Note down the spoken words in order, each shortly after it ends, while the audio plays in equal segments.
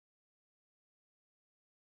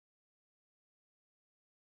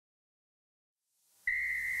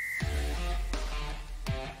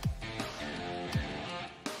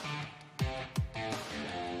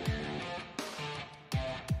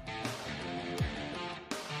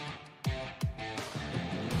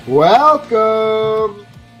Welcome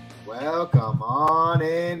on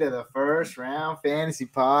into the First Round Fantasy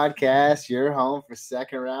Podcast, your home for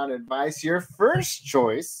second round advice, your first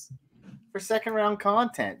choice for second round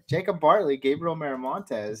content. Jacob Bartley, Gabriel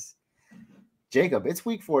Miramontes. Jacob, it's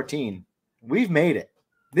week 14. We've made it.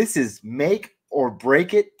 This is make or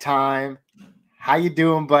break it time. How you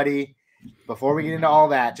doing, buddy? Before we get into all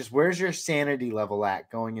that, just where's your sanity level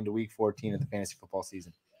at going into week 14 of the fantasy football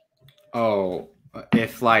season? Oh,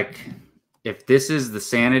 if this is the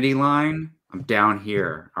sanity line, I'm down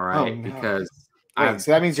here. All right. Oh, no. Because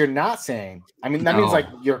so that means you're not saying. I mean, that means like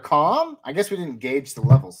you're calm. I guess we didn't gauge the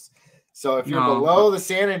levels. So if you're below the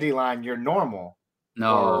sanity line, you're normal.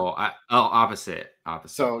 No, opposite.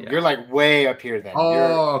 So you're like way up here then.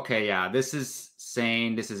 Okay, yeah. This is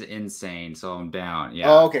sane. This is insane. So I'm down.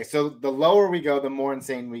 Yeah. Oh, okay. So the lower we go, the more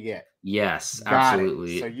insane we get. Yes,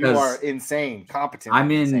 absolutely. So you are insane, competent.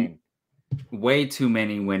 I'm in insane. Way too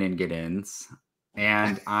many win and get ins,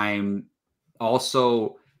 and I'm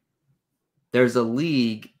also there's a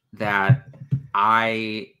league that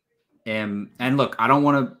I am. And look, I don't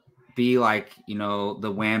want to be like, the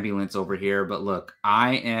wambulance over here, but look,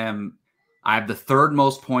 I have the third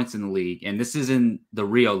most points in the league, and this is in the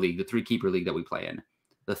Rio League, the 3-keeper league that we play in.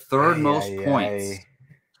 The third most points,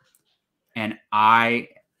 and I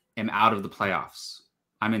am out of the playoffs.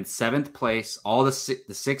 I'm in 7th place. All the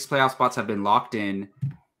 6 playoff spots have been locked in.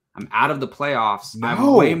 I'm out of the playoffs. I have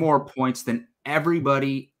way more points than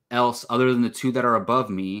everybody else other than the 2 that are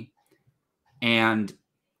above me. And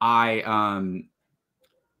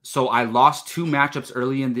so I lost 2 matchups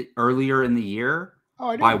earlier in the year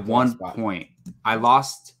by 1 point. I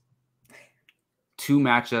lost 2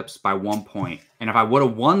 matchups by 1 point. And if I would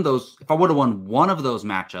have won one of those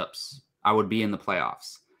matchups, I would be in the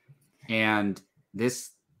playoffs. And this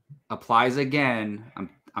applies again.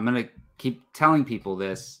 I'm going to keep telling people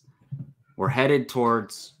this. We're headed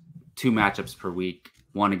towards 2 matchups per week,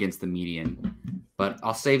 1 against the median. But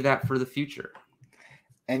I'll save that for the future.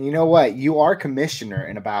 And you know what? You are commissioner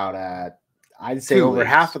in about, I'd say over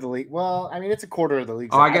half of the league. Well, I mean, it's a quarter of the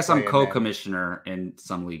league. I guess I'm co-commissioner in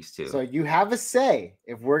some leagues too. So you have a say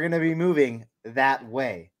if we're going to be moving that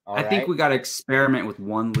way. I think we got to experiment with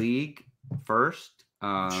one league first.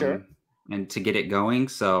 Sure. And to get it going.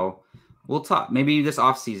 So we'll talk. Maybe this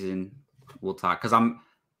offseason we'll talk, because I'm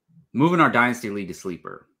moving our Dynasty League to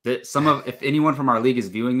Sleeper. If anyone from our league is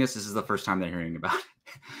viewing this is the first time they're hearing about it.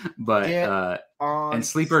 But and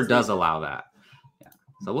Sleeper does allow that. Yeah.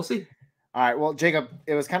 So we'll see. All right. Well, Jacob,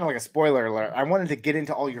 it was kind of like a spoiler alert. I wanted to get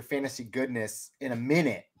into all your fantasy goodness in a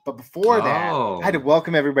minute. But before that, I had to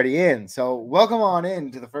welcome everybody in. So welcome on in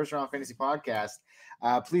to the First Round Fantasy Podcast.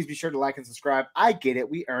 Please be sure to like and subscribe. I get it.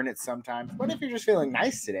 We earn it sometimes. But if you're just feeling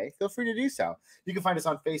nice today, feel free to do so. You can find us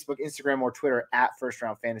on Facebook, Instagram, or Twitter at First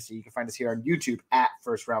Round Fantasy. You can find us here on YouTube at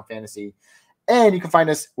First Round Fantasy. And you can find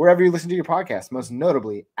us wherever you listen to your podcast, most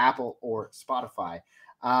notably Apple or Spotify.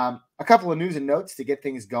 A couple of news and notes to get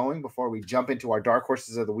things going before we jump into our dark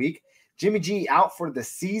horses of the week. Jimmy G out for the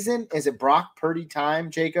season. Is it Brock Purdy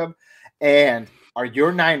time, Jacob? And are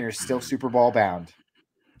your Niners still Super Bowl bound?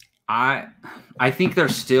 I think they're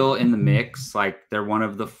still in the mix. Like, they're one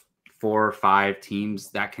of the 4 or 5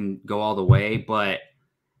 teams that can go all the way, but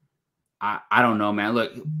I don't know, man.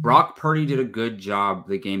 Look, Brock Purdy did a good job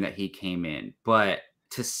the game that he came in, but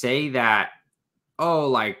to say that,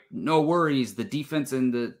 no worries, the defense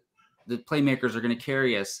and the playmakers are going to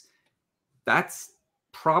carry us, that's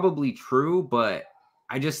probably true, but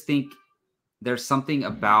I just think there's something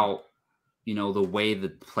about, the way the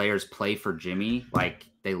players play for Jimmy. Like,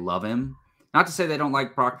 they love him. Not to say they don't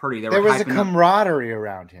like Brock Purdy. There was a camaraderie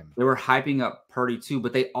around him. They were hyping up Purdy too,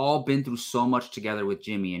 but they all been through so much together with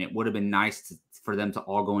Jimmy, and it would have been nice for them to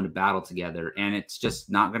all go into battle together, and it's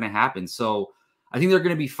just not going to happen. So I think they're going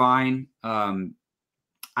to be fine.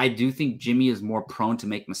 I do think Jimmy is more prone to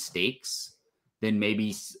make mistakes than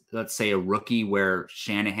maybe, let's say, a rookie where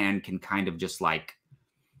Shanahan can kind of just kind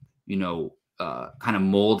of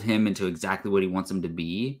mold him into exactly what he wants him to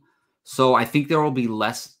be. So I think there will be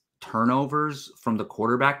less turnovers from the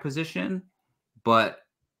quarterback position, but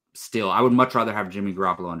still, I would much rather have Jimmy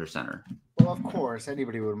Garoppolo under center. Well, of course,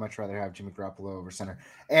 anybody would much rather have Jimmy Garoppolo over center.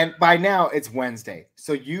 And by now, it's Wednesday.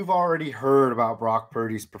 So you've already heard about Brock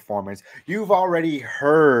Purdy's performance. You've already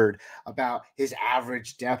heard about his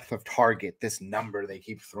average depth of target, this number they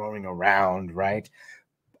keep throwing around, right?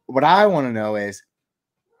 What I want to know is,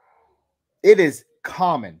 it is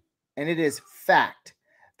common and it is fact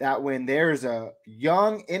that when there's a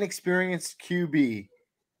young, inexperienced QB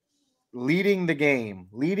leading the game,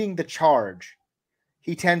 leading the charge,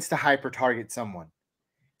 he tends to hyper-target someone.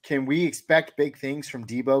 can we expect big things from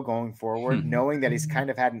Debo going forward, knowing that he's kind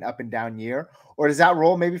of had an up and down year? Or does that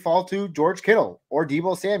role maybe fall to George Kittle or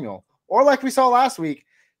Debo Samuel? Or like we saw last week,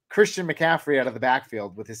 Christian McCaffrey out of the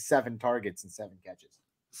backfield with his 7 targets and 7 catches?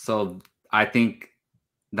 So I think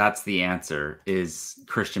that's the answer is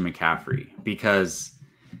Christian McCaffrey, because,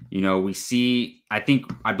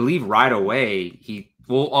 I believe right away he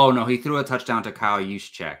threw a touchdown to Kyle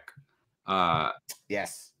Juszczyk.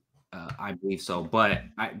 Yes. I believe so, but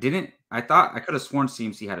I could have sworn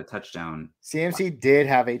CMC had a touchdown. CMC did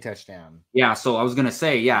have a touchdown. Yeah, so I was gonna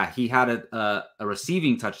say, he had a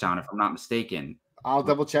receiving touchdown, if I'm not mistaken. I'll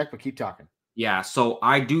double check, but keep talking. Yeah, so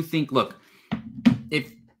I do think, look,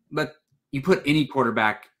 but you put any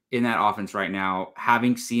quarterback in that offense right now,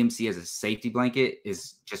 having CMC as a safety blanket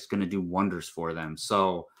is just going to do wonders for them.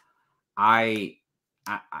 So I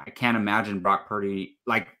can't imagine Brock Purdy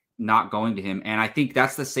not going to him. And I think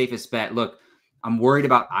that's the safest bet. Look, I'm worried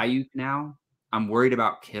about Ayuk now. I'm worried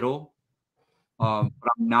about Kittle. But I'm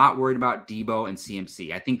not worried about Debo and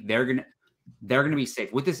CMC. I think they're going to be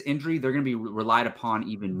safe. With this injury, they're going to be relied upon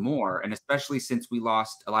even more. And especially since we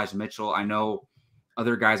lost Elijah Mitchell, I know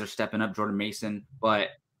other guys are stepping up, Jordan Mason, but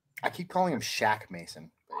I keep calling him Shaq Mason.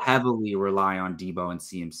 Heavily rely on Debo and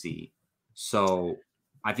CMC. So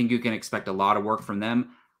I think you can expect a lot of work from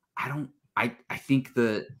them. I think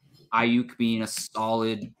the Ayuk being a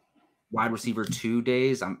solid wide receiver 2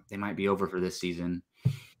 days, they might be over for this season.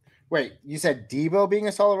 Wait, you said Debo being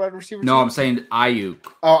a solid wide receiver? No, I'm saying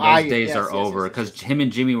Ayuk. Oh, Those days are over because him and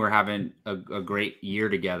Jimmy were having a great year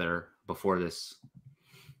together before this.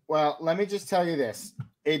 Well, let me just tell you this.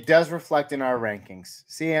 It does reflect in our rankings.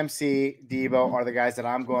 CMC, Debo are the guys that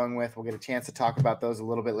I'm going with. We'll get a chance to talk about those a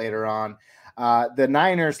little bit later on. The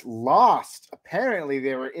Niners lost. Apparently,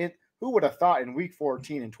 they were in. Who would have thought in Week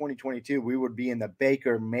 14 in 2022 we would be in the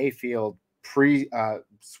Baker Mayfield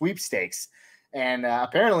sweepstakes? And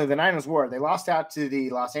apparently the Niners were. They lost out to the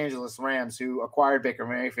Los Angeles Rams, who acquired Baker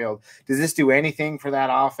Mayfield. Does this do anything for that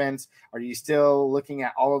offense? Are you still looking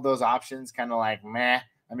at all of those options kind of like meh?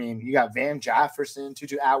 I mean, you got Van Jefferson,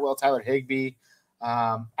 Tutu Atwell, Tyler Higbee.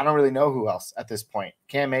 I don't really know who else at this point.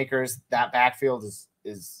 Cam Akers, that backfield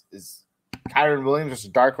is Kyren Williams was a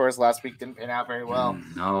dark horse last week, didn't pan out very well.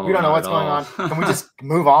 No, we don't know what's going on. Can we just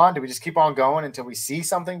move on? Do we just keep on going until we see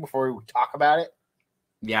something before we talk about it?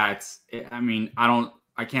 Yeah,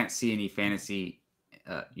 I can't see any fantasy,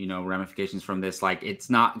 ramifications from this. Like, it's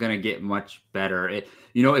not going to get much better.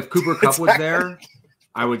 If Cooper Kupp was there,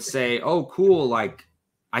 I would say, oh, cool. Like,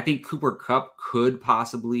 I think Cooper Kupp could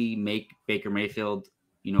possibly make Baker Mayfield,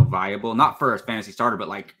 viable, not for a fantasy starter, but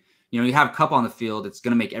you have Kupp on the field. It's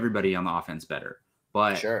going to make everybody on the offense better.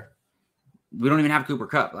 But sure, we don't even have Cooper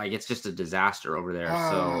Kupp. Like, it's just a disaster over there.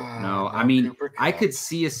 So no, I mean, I could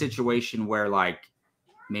see a situation where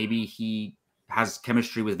maybe he has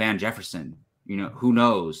chemistry with Van Jefferson, who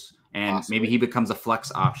knows? And possibly. Maybe he becomes a flex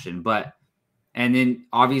option. And then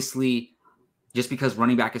obviously, just because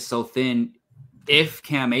running back is so thin, if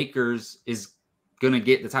Cam Akers is going to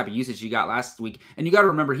get the type of usage he got last week, and you got to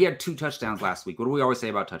remember, he had 2 touchdowns last week. What do we always say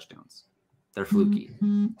about touchdowns? They're fluky.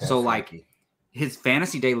 Mm-hmm. So his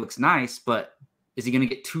fantasy day looks nice, but is he going to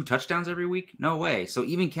get 2 touchdowns every week? No way. So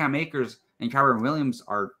even Cam Akers and Kyren Williams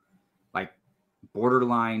are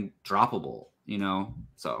borderline droppable,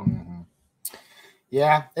 so. Mm-hmm.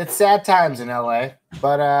 Yeah, it's sad times in LA,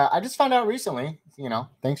 but I just found out recently,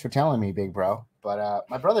 thanks for telling me, big bro, but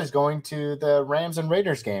my brother's going to the Rams and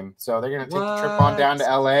Raiders game, so they're going to take the trip on down to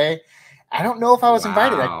LA. I don't know if I was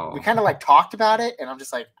invited. We kind of talked about it, and I'm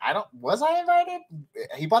just was I invited?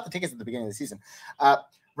 He bought the tickets at the beginning of the season.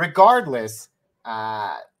 Regardless,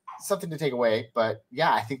 something to take away, but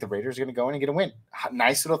yeah, I think the Raiders are going to go in and get a win.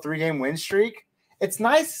 Nice little 3-game win streak. It's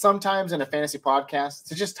nice sometimes in a fantasy podcast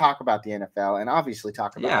to just talk about the NFL and obviously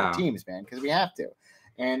talk about our teams, man, because we have to.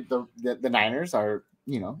 And the Niners are,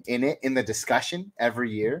 in the discussion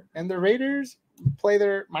every year, and the Raiders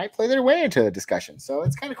might play their way into the discussion. So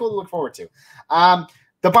it's kind of cool to look forward to.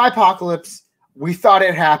 The Bipocalypse, we thought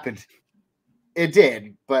it happened. It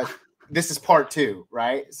did, but this is part 2,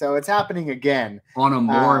 right? So it's happening again on a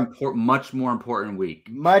much more important week.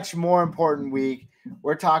 Much more important week.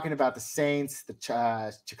 We're talking about the Saints,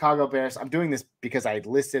 the Chicago Bears. I'm doing this because I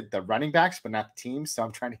listed the running backs, but not the teams. So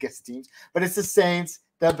I'm trying to guess the teams. But it's the Saints,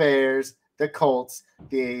 the Bears, the Colts,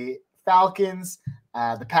 the Falcons,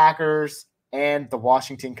 the Packers, and the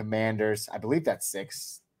Washington Commanders. I believe that's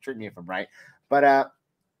 6. Treat me if I'm right. But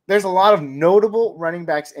there's a lot of notable running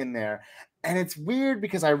backs in there. And it's weird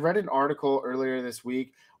because I read an article earlier this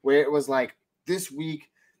week where it was this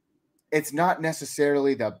week, it's not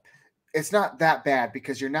necessarily it's not that bad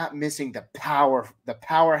because you're not missing the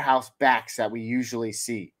powerhouse backs that we usually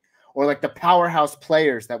see, or like the powerhouse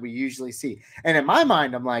players that we usually see. And in my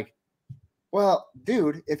mind, I'm like, well,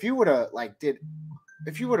 dude, if you would have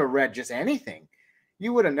read just anything,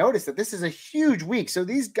 you would have noticed that this is a huge week. So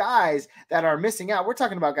these guys that are missing out, we're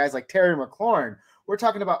talking about guys like Terry McLaurin. We're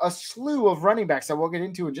talking about a slew of running backs that we'll get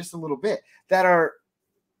into in just a little bit that are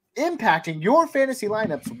impacting your fantasy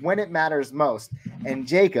lineups when it matters most. And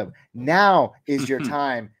Jacob, now is your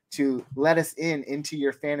time to let us into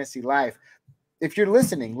your fantasy life. If you're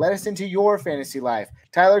listening, let us into your fantasy life.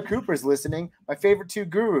 Tyler Cooper's listening. My favorite two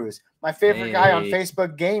gurus. My favorite guy on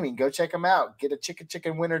Facebook Gaming. Go check him out. Get a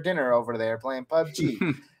chicken winner dinner over there playing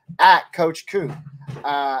PUBG at Coach Coop.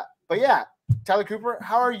 But yeah, Tyler Cooper,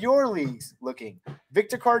 how are your leagues looking?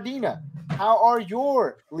 Victor Cardina, how are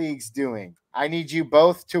your leagues doing? I need you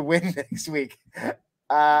both to win next week.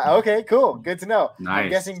 Okay, cool. Good to know. Nice. I'm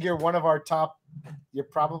guessing you're one of our top. You're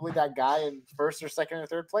probably that guy in first or second or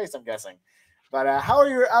third place, I'm guessing. But how are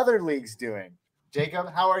your other leagues doing?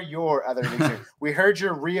 Jacob, how are your other leagues doing? We heard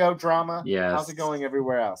your Rio drama. Yes. How's it going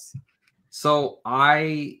everywhere else? So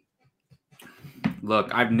I've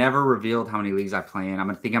never revealed how many leagues I play in. I'm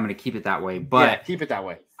going to keep it that way. But yeah, keep it that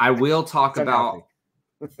way. I will talk about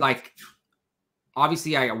like,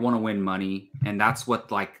 obviously I want to win money, and that's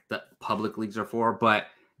what like the public leagues are for. But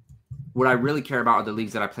what I really care about are the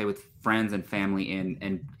leagues that I play with friends and family in,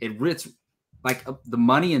 and it's like the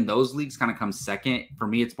money in those leagues kind of comes second. For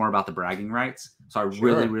me, it's more about the bragging rights. So I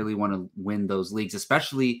really, really want to win those leagues,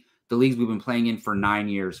 especially the leagues we've been playing in for 9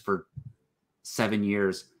 years, for 7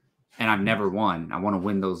 years, and I've never won. I want to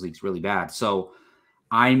win those leagues really bad. So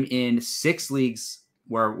I'm in 6 leagues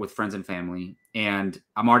with friends and family, and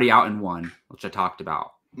I'm already out in 1, which I talked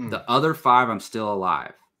about. The other 5, I'm still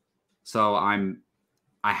alive. So I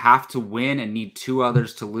have to win and need 2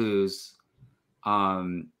 others to lose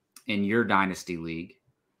in your dynasty league,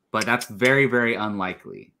 but that's very, very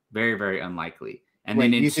unlikely. Very, very unlikely. And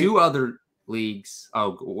then in 2 other leagues,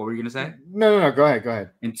 what were you going to say? No. Go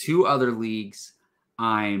ahead. In 2 other leagues,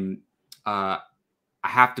 I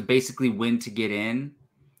have to basically win to get in,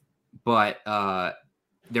 but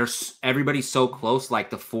there's everybody's so close. Like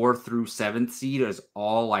the 4th through 7th seed is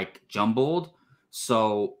all like jumbled.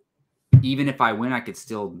 So even if I win, I could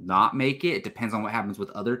still not make it. It depends on what happens with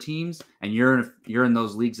other teams, and you're in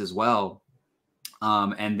those leagues as well.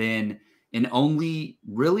 And then only,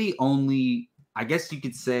 I guess you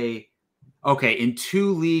could say, okay, in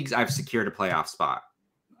 2 leagues, I've secured a playoff spot,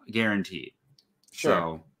 guaranteed.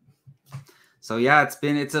 Sure. So yeah,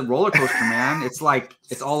 it's a roller coaster, man. It's like,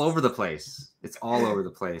 it's all over the place. It's all over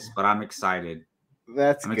the place, but I'm excited.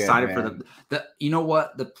 I'm excited for the, you know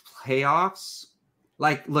what? The playoffs,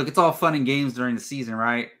 like, look, it's all fun and games during the season,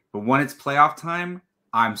 right? But when it's playoff time,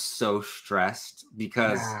 I'm so stressed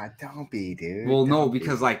because don't be, dude. Well, no,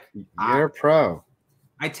 because like you're a pro.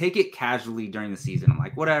 I take it casually during the season. I'm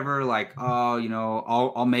like, whatever, like, oh, you know,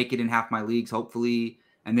 I'll make it in half my leagues, hopefully.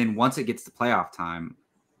 And then once it gets to playoff time,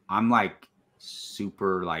 I'm like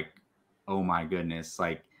super like, oh my goodness,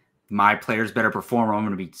 like my players better perform or I'm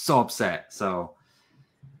going to be so upset. So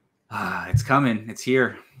it's coming. It's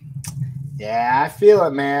here. Yeah, I feel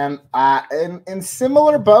it, man. In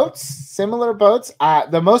similar boats,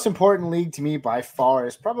 the most important league to me by far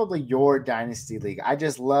is probably your dynasty league. I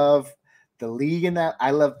just love the league in that.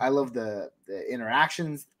 I love the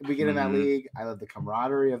interactions we get in that league. I love the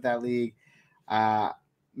camaraderie of that league.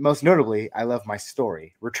 Most notably, I love my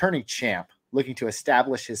story. Returning champ, looking to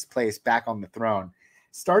establish his place back on the throne.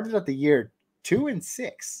 Started at the year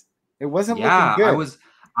 2-6. It wasn't looking good.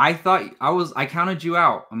 I counted you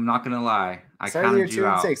out. I'm not gonna lie. I counted you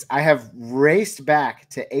out. 2-6. I have raced back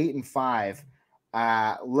to 8-5.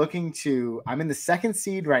 I'm in the 2nd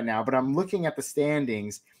seed right now, but I'm looking at the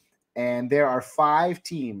standings, and there are 5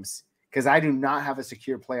 teams because I do not have a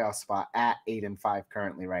secure playoff spot at 8-5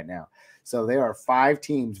 currently right now. So there are 5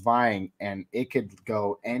 teams vying, and it could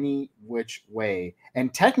go any which way.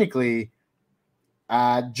 And technically,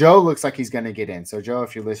 Joe looks like he's going to get in. So, Joe,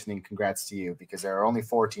 if you're listening, congrats to you because there are only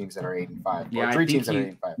 4 teams that are 8-5. Yeah, or 3 teams that are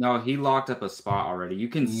 8-5. No, he locked up a spot already. You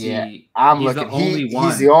can see. I'm looking.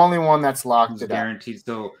 He's the only one that's locked it guaranteed. Up.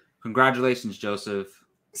 So, congratulations, Joseph.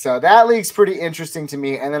 So that league's pretty interesting to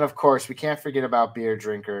me. And then, of course, we can't forget about beer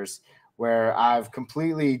drinkers, where I've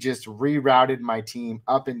completely just rerouted my team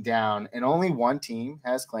up and down, and only one team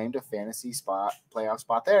has claimed a fantasy playoff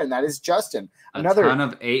spot there, and that is Justin. A ton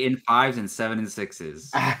of 8-5s and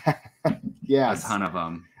 7-6s. Yes, a ton of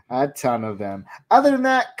them. A ton of them. Other than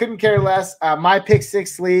that, couldn't care less. My pick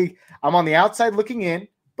 6 league, I'm on the outside looking in,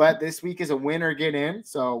 But this week is a win or get in,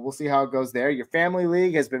 so we'll see how it goes there. Your family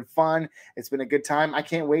league has been fun. It's been a good time. I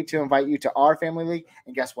can't wait to invite you to our family league.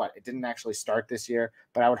 And guess what? It didn't actually start this year,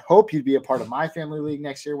 but I would hope you'd be a part of my family league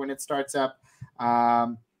next year when it starts up.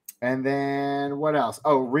 And then what else?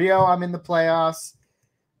 Oh, Rio, I'm in the playoffs.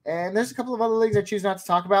 And there's a couple of other leagues I choose not to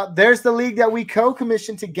talk about. There's the league that we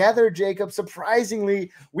co-commissioned together, Jacob.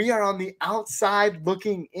 Surprisingly, we are on the outside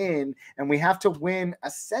looking in, and we have to win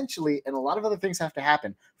essentially, and a lot of other things have to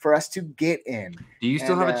happen for us to get in. Do you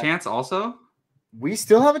still have a chance also? We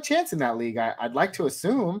still have a chance in that league, I'd like to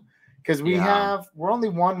assume, because we're only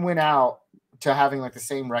one win out to having like the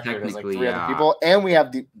same record as like three other people. And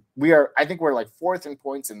I think we're like fourth in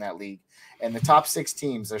points in that league. And the top 6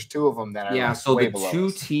 teams, there's 2 of them that are like so way the below 2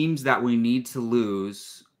 us. teams that we need to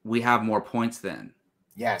lose, we have more points than.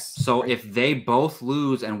 Yes. So if they both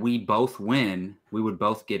lose and we both win, we would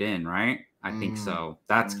both get in, right? I think so.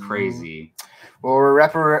 That's crazy. Well,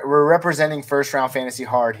 we're representing first round fantasy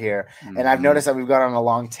hard here, and I've noticed that we've got on a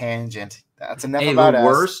long tangent. That's enough about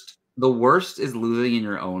us. The worst is losing in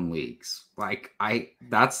your own leagues. Like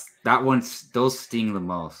those sting the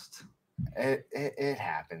most. It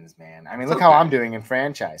happens, man. I mean, look how I'm doing in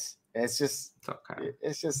franchise. It's okay.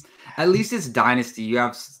 It's just at least it's dynasty. You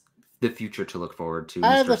have the future to look forward to.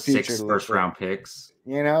 I have the future 6 first round picks.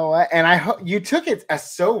 You know what? And I hope you took it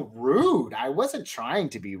as so rude. I wasn't trying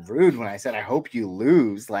to be rude when I said I hope you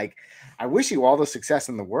lose. Like, I wish you all the success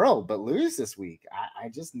in the world, but lose this week. I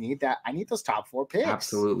just need that. I need those top 4 picks.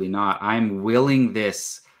 Absolutely not. I'm willing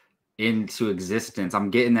this into existence.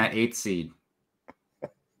 I'm getting that 8th seed.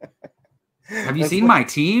 Have you seen my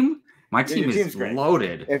team? My team is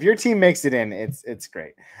loaded. If your team makes it in, it's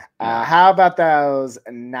great. How about those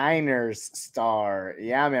Niners star?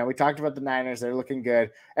 Yeah, man, we talked about the Niners. They're looking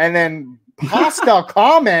good. And then hostile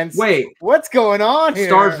comments. Wait, what's going on here?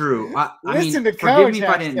 Star Drew. Listen to forgive Coach me if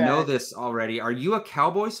I didn't know this already. Are you a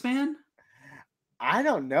Cowboys fan? I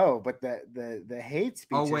don't know, but the hate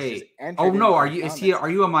speech. Oh wait. Oh no. Are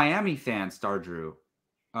you a Miami fan, Star Drew?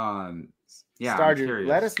 Yeah, Star Drew,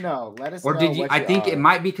 let us know. Or did you? I think it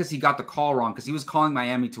might be because he got the call wrong because he was calling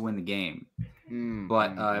Miami to win the game.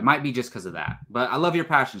 But it might be just because of that. But I love your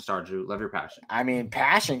passion, Star Drew. Love your passion. I mean,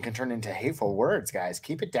 passion can turn into hateful words, guys.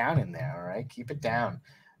 Keep it down in there, all right? Keep it down.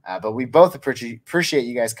 But we both appreciate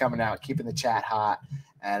you guys coming out, keeping the chat hot.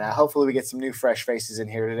 And hopefully we get some new fresh faces in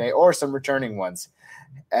here today or some returning ones.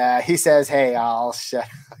 He says, hey, I'll shut.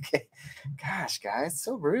 Okay. Gosh, guys,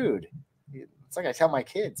 so rude. It's like I tell my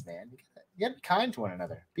kids, man. You gotta be kind to one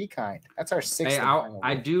another. Be kind. That's our 6th. Hey,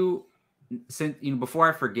 I do. Since before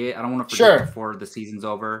I forget, I don't want to forget before the season's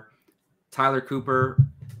over. Tyler Cooper,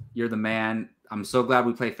 you're the man. I'm so glad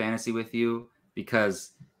we play fantasy with you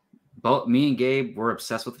because both me and Gabe, we're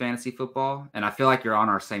obsessed with fantasy football, and I feel like you're on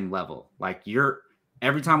our same level. Like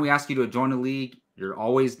every time we ask you to join a league, you're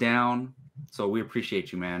always down. So we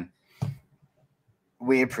appreciate you, man.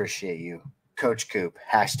 We appreciate you, Coach Coop.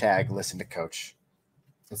 # listen to Coach.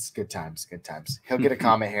 It's good times, good times. He'll get a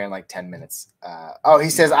comment here in like 10 minutes. He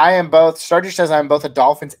says, I am both. Starter says, I'm both a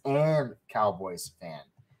Dolphins and Cowboys fan.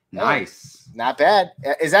 Nice. Oh, not bad.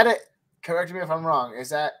 Is that it? Correct me if I'm wrong.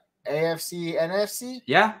 Is that AFC, NFC?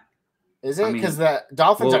 Yeah. Is it? Because the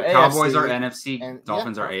Dolphins are AFC. Cowboys are NFC, and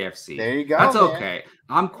Dolphins are AFC. There you go. That's okay.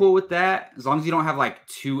 I'm cool with that. As long as you don't have like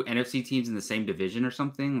 2 NFC teams in the same division or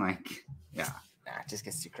something. Like, yeah. Nah, it just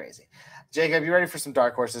gets too crazy. Jacob, you ready for some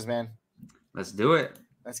dark horses, man? Let's do it.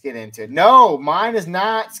 Let's get into it. No, mine is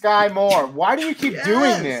not Sky Moore. Why do you keep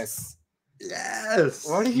doing this? Yes.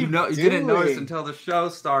 What are you doing? You didn't notice until the show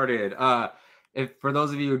started. If for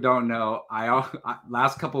those of you who don't know, I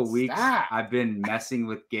last couple of weeks I've been messing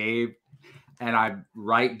with Gabe, and I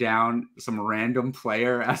write down some random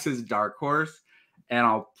player as his dark horse, and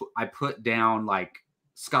I put down like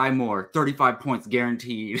Sky Moore, 35 points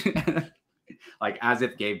guaranteed, like as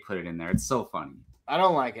if Gabe put it in there. It's so funny. I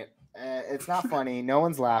don't like it. It's not funny. No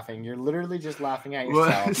one's laughing. You're literally just laughing at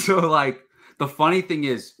yourself. So, like, the funny thing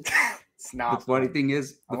is, it's not. The funny thing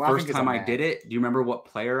is, the first time I did it, do you remember what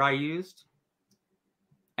player I used?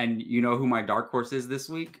 And you know who my dark horse is this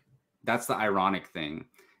week? That's the ironic thing.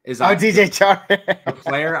 DJ Chark. The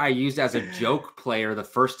player I used as a joke player the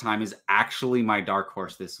first time is actually my dark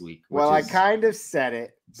horse this week. Well, I kind of said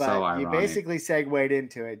it, but so you basically segued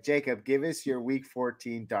into it. Jacob, give us your week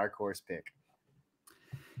 14 dark horse pick.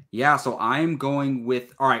 Yeah, so I'm going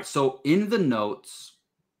with – all right, so in the notes,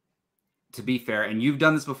 to be fair, and you've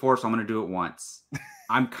done this before, so I'm going to do it once.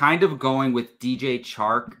 I'm kind of going with DJ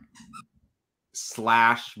Chark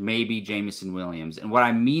 / maybe Jameson Williams. And what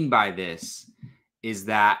I mean by this is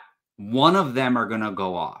that one of them are going to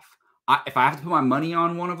go off. If I have to put my money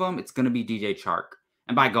on one of them, it's going to be DJ Chark.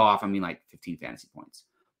 And by go off, I mean like 15 fantasy points.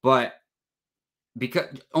 But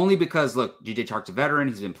because look, DJ Chark's a veteran.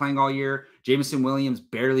 He's been playing all year. Jameson Williams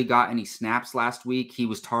barely got any snaps last week. He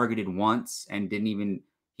was targeted once and he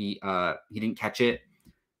didn't catch it.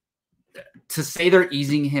 To say they're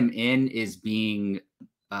easing him in is being,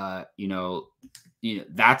 that's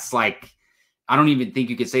like, I don't even think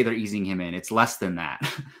you could say they're easing him in. It's less than that.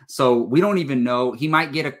 So we don't even know. He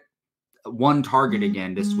might get one target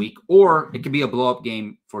again this week, or it could be a blow up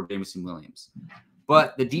game for Jameson Williams.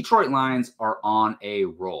 But the Detroit Lions are on a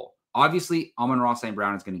roll. Obviously, Amon-Ra St.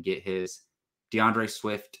 Brown is going to get his. DeAndre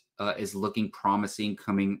Swift is looking promising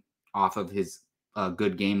coming off of his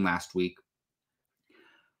good game last week.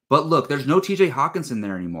 But look, there's no TJ Hawkinson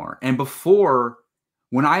there anymore. And before,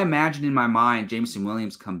 when I imagined in my mind Jameson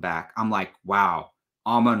Williams come back, I'm like, wow,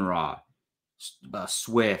 Amon-Ra,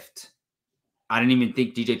 Swift. I didn't even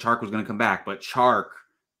think DJ Chark was going to come back, but Chark,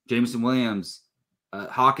 Jameson Williams,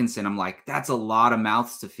 Hawkinson, I'm like, that's a lot of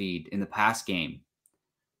mouths to feed in the pass game.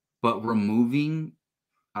 But removing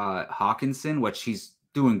Hawkinson, which he's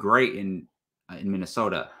doing great in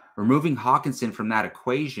Minnesota, removing Hawkinson from that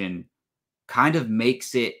equation kind of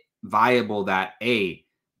makes it viable that, they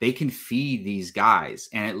can feed these guys,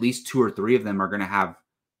 and at least 2 or 3 of them are going to have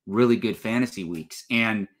really good fantasy weeks.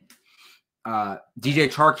 And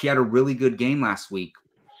DJ Chark, he had a really good game last week.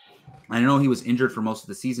 I know he was injured for most of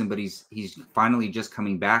the season, but he's finally just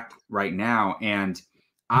coming back right now. And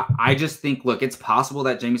I just think, look, it's possible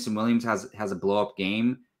that Jameson Williams has a blow-up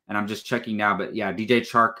game, and I'm just checking now. But yeah, DJ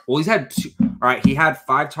Chark, well, he's had 2. All right, he had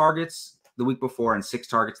 5 targets the week before and 6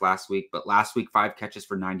 targets last week. But last week, 5 catches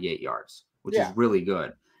for 98 yards, which is really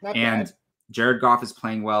good. Not and bad. Jared Goff is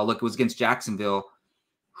playing well. Look, it was against Jacksonville,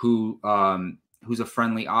 who's a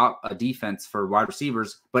friendly defense for wide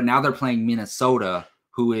receivers. But now they're playing Minnesota,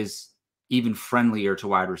 who is even friendlier to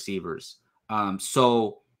wide receivers.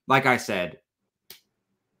 So, like I said,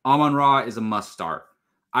 Amon-Ra is a must start.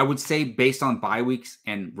 I would say based on bye weeks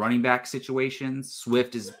and running back situations,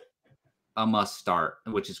 Swift is a must start,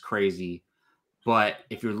 which is crazy. But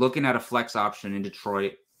if you're looking at a flex option in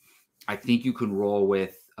Detroit, I think you can roll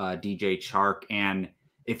with DJ Chark. And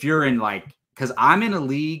if you're in because I'm in a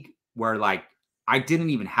league where I didn't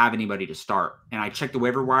even have anybody to start, and I checked the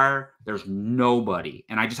waiver wire, there's nobody,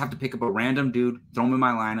 and I just have to pick up a random dude, throw him in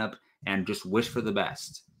my lineup, and just wish for the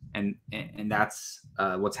best. And that's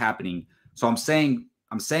what's happening. So I'm saying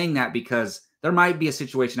that because there might be a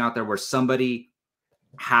situation out there where somebody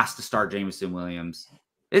has to start Jameson Williams.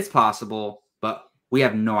 It's possible, but we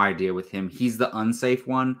have no idea with him. He's the unsafe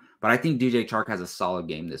one, but I think DJ Chark has a solid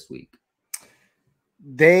game this week.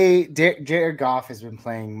 Jared Goff has been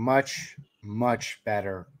playing much, much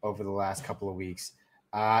better over the last couple of weeks.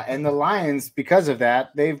 And the Lions, because of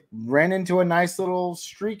that, they've ran into a nice little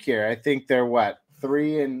streak here. I think they're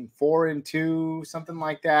 3-4-2, something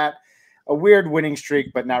like that. A weird winning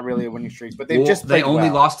streak, but not really a winning streak. But they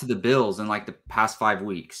only lost to the Bills in the past 5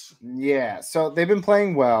 weeks. Yeah, so they've been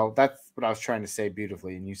playing well. That's what I was trying to say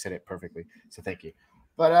beautifully, and you said it perfectly. So thank you.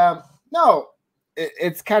 But no,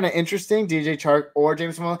 it's kind of interesting. DJ Chark or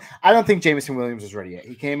Jameson Williams. I don't think Jameson Williams is ready yet.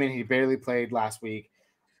 He came in, he barely played last week.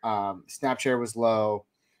 Snap share was low.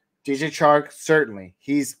 DJ Chark, certainly.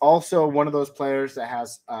 He's also one of those players that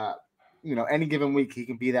has, any given week he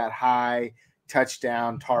can be that high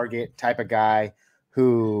touchdown target type of guy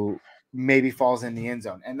who maybe falls in the end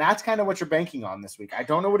zone. And that's kind of what you're banking on this week. I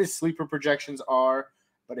don't know what his sleeper projections are,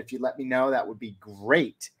 but if you let me know, that would be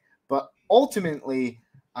great. But ultimately,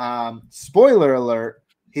 spoiler alert,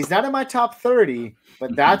 he's not in my top 30,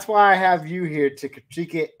 but that's why I have you here to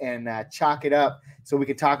critique it and chalk it up so we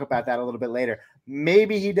can talk about that a little bit later.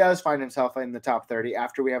 Maybe he does find himself in the top 30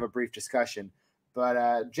 after we have a brief discussion.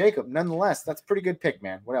 But Jacob, nonetheless, that's a pretty good pick,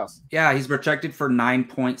 man. What else? Yeah, he's projected for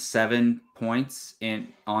 9.7 points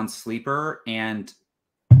on sleeper, and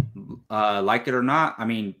like it or not, I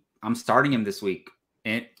mean, I'm starting him this week.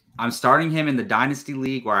 And I'm starting him in the Dynasty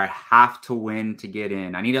League where I have to win to get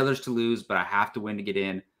in. I need others to lose, but I have to win to get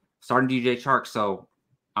in. Starting DJ Chark, so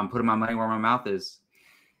I'm putting my money where my mouth is.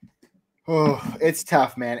 Oh, it's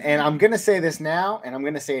tough, man. And I'm going to say this now, and I'm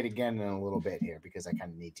going to say it again in a little bit here because I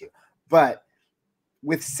kind of need to. But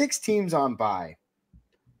with 6 teams on bye,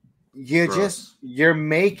 you're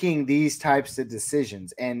making these types of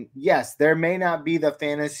decisions. And yes, there may not be the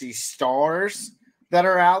fantasy stars that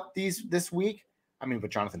are out this week. I mean,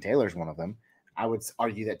 but Jonathan Taylor is one of them. I would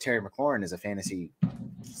argue that Terry McLaurin is a fantasy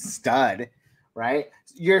stud, right?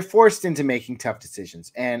 You're forced into making tough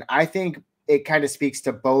decisions. And I think it kind of speaks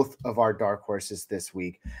to both of our dark horses this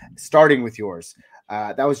week, starting with yours.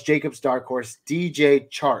 That was Jacob's dark horse, DJ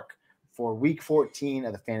Chark, for week 14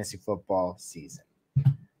 of the fantasy football season.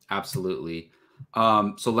 Absolutely.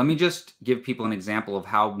 So let me just give people an example of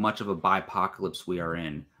how much of a bipocalypse we are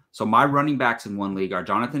in. So my running backs in one league are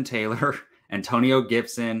Jonathan Taylor, Antonio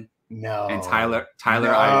Gibson, and Tyler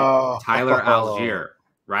Algier,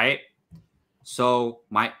 right? So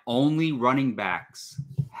my only running backs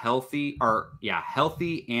healthy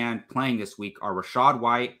and playing this week are Rachaad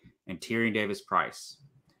White and Tyrion Davis-Price.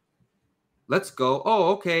 Let's go. Oh,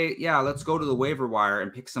 okay. Yeah, let's go to the waiver wire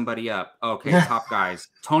and pick somebody up. Okay, top guys.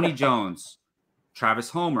 Tony Jones, Travis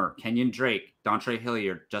Homer, Kenyon Drake, Dontre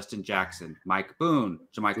Hilliard, Justin Jackson, Mike Boone,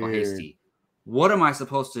 JaMychal Hasty. What am I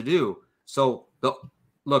supposed to do? So,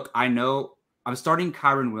 look, I know I'm starting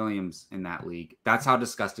Kyren Williams in that league. That's how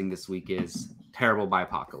disgusting this week is. Terrible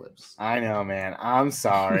bipocalypse. I know, man. I'm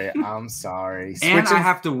sorry. I'm sorry. And I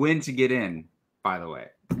have to win to get in, by the way.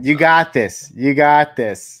 You got this. You got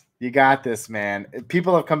this. You got this, man.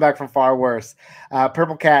 People have come back from far worse.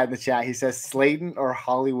 Purple Cat in the chat. He says Slayton or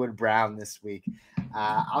Hollywood Brown this week.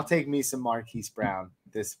 I'll take me some Marquise Brown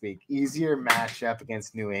this week. Easier matchup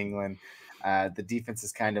against New England. The defense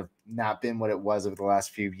has kind of not been what it was over the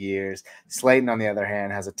last few years. Slayton, on the other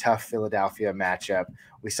hand, has a tough Philadelphia matchup.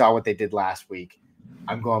 We saw what they did last week.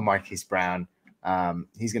 I'm going Marquise Brown.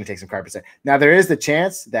 He's going to take some carpet. Now, there is the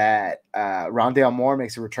chance that Rondale Moore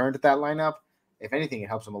makes a return to that lineup. If anything, it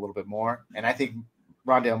helps him a little bit more. And I think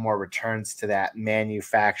Rondale Moore returns to that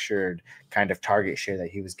manufactured kind of target share that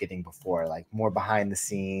he was getting before, like more behind the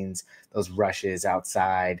scenes, those rushes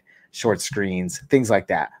outside, short screens, things like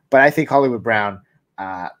that. But I think Hollywood Brown,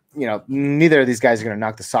 neither of these guys are going to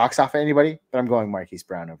knock the socks off of anybody, but I'm going Marquise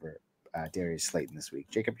Brown over Darius Slayton this week.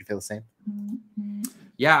 Jacob, you feel the same?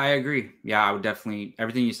 Yeah, I agree. Yeah, I would definitely,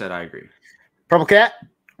 everything you said, I agree. Purple Cat,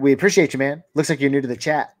 we appreciate you, man. Looks like you're new to the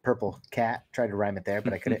chat. Purple Cat. Tried to rhyme it there,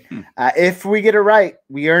 but I couldn't. If we get it right,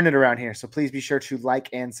 we earn it around here. So please be sure to like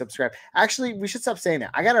and subscribe. Actually, we should stop saying that.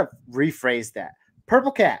 I got to rephrase that.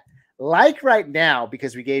 Purple Cat, like right now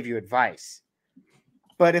because we gave you advice.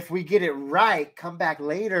 But if we get it right, come back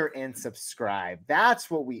later and subscribe.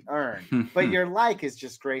 That's what we earn. But your like is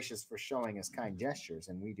just gracious for showing us kind gestures,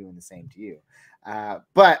 and we doing the same to you.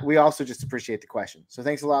 But we also just appreciate the question. So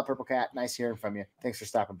thanks a lot, Purple Cat. Nice hearing from you. Thanks for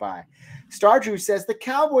stopping by. Star Drew says the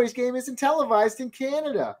Cowboys game isn't televised in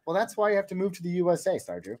Canada. Well, that's why you have to move to the USA,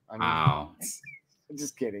 Star Drew. Wow. I'm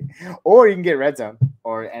just kidding. Or you can get Red Zone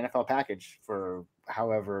or NFL package for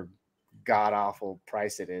however god-awful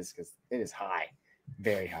price it is, because it is high.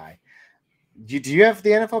 Very high. Do you have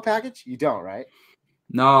the NFL package? You don't, right?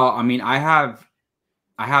 No, I mean, I have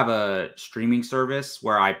a streaming service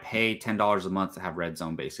where I pay $10 a month to have Red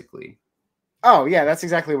Zone, basically. Oh yeah, that's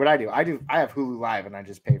exactly what I do. I have Hulu Live, and I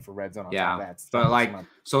just pay for Red Zone on top of that. But like,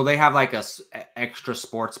 so they have like a extra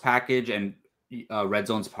sports package, and Red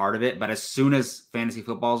Zone's part of it. But as soon as fantasy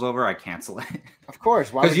football's over, I cancel it. Of course,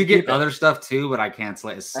 because you get other stuff too, but I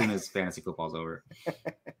cancel it as soon as fantasy football's over.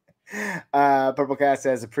 Purple Cat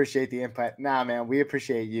says, appreciate the input. Nah, man, we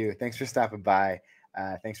appreciate you. Thanks for stopping by.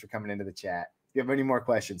 Thanks for coming into the chat. If you have any more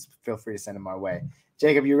questions, feel free to send them our way.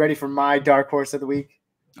 Jacob, you ready for my dark horse of the week?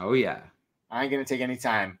 Oh, yeah. I ain't going to take any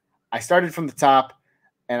time. I started from the top,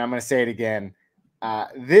 and I'm going to say it again.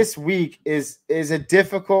 This week is a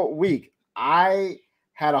difficult week. I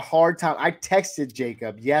had a hard time. I texted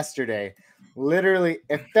Jacob yesterday. Literally,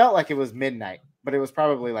 it felt like it was midnight, but it was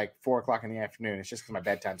probably like 4:00 in the afternoon. It's just because my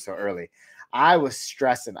bedtime's so early. I was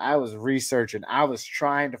stressing. I was researching. I was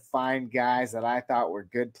trying to find guys that I thought were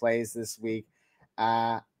good plays this week.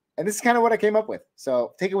 And this is kind of what I came up with.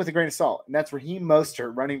 So take it with a grain of salt. And that's Raheem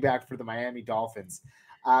Mostert, running back for the Miami Dolphins.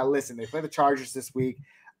 Listen, they play the Chargers this week.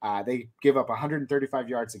 They give up 135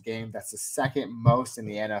 yards a game. That's the second most in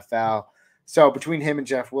the NFL. So between him and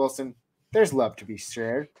Jeff Wilson, there's love to be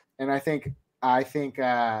shared. And I think Raheem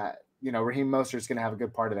Mostert is going to have a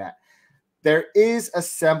good part of that. There is a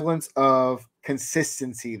semblance of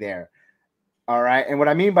consistency there. All right. And what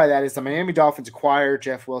I mean by that is the Miami Dolphins acquired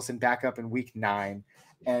Jeff Wilson back up in week 9.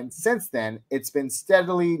 And since then, it's been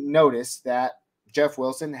steadily noticed that Jeff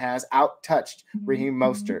Wilson has out-touched Raheem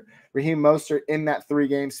Mostert. Raheem Mostert in that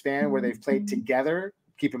 3-game span where they've played together,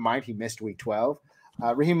 keep in mind he missed week 12,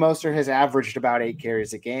 Raheem Mostert has averaged about 8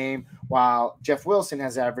 carries a game, while Jeff Wilson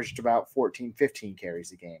has averaged about 14, 15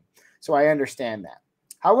 carries a game. So I understand that.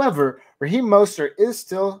 However, Raheem Mostert is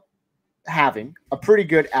still having a pretty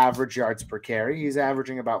good average yards per carry. He's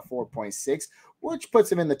averaging about 4.6, which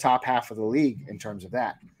puts him in the top half of the league in terms of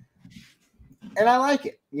that. And I like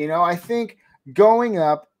it. I think going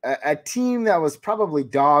up a team that was probably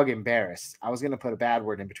dog embarrassed. I was going to put a bad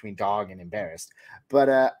word in between dog and embarrassed, but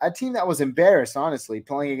a team that was embarrassed, honestly,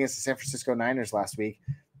 playing against the San Francisco Niners last week.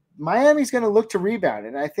 Miami's going to look to rebound,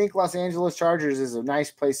 and I think Los Angeles Chargers is a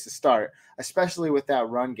nice place to start, especially with that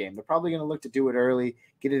run game. They're probably going to look to do it early,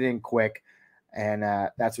 get it in quick, and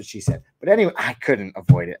that's what she said. But anyway, I couldn't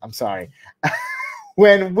avoid it. I'm sorry.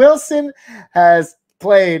 When Wilson has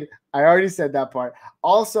played, I already said that part.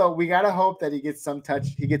 Also, we got to hope that he gets some touch.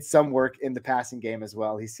 He gets some work in the passing game as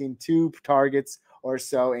well. He's seen 2 targets or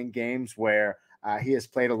so in games where he has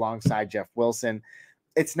played alongside Jeff Wilson.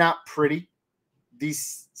 It's not pretty.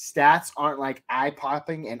 These stats aren't like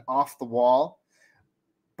eye-popping and off the wall.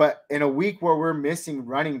 But in a week where we're missing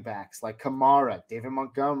running backs like Kamara, David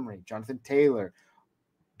Montgomery, Jonathan Taylor,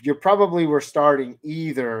 you probably were starting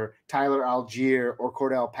either Tyler Algier or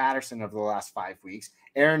Cordell Patterson over the last 5 weeks.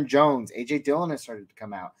 Aaron Jones, A.J. Dillon has started to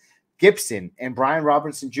come out. Gibson and Brian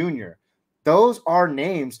Robinson Jr. Those are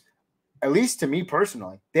names, at least to me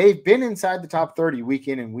personally, they've been inside the top 30 week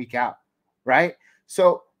in and week out, right?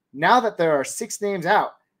 So now that there are 6 names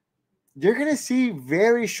out, you're going to see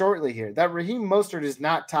very shortly here that Raheem Mostert is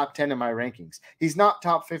not top 10 in my rankings. He's not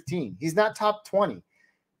top 15. He's not top 20.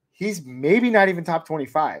 He's maybe not even top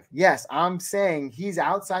 25. Yes, I'm saying he's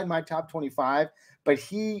outside my top 25, but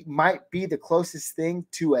he might be the closest thing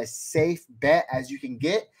to a safe bet as you can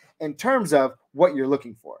get in terms of what you're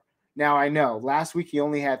looking for. Now, I know last week he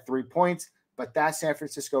only had 3 points, but that San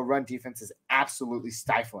Francisco run defense is absolutely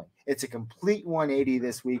stifling. It's a complete 180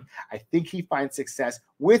 this week. I think he finds success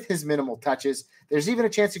with his minimal touches. There's even a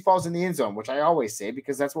chance he falls in the end zone, which I always say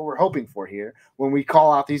because that's what we're hoping for here when we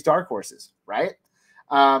call out these dark horses, right?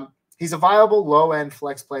 He's a viable low-end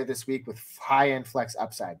flex play this week with high-end flex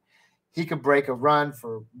upside. He could break a run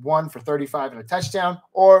for 1 for 35 and a touchdown,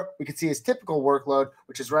 or we could see his typical workload,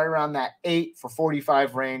 which is right around that 8 for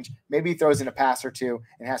 45 range. Maybe he throws in a pass or 2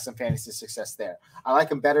 and has some fantasy success there. I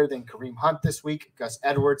like him better than Kareem Hunt this week, Gus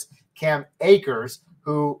Edwards, Cam Akers,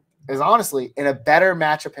 who is honestly in a better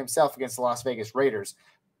matchup himself against the Las Vegas Raiders,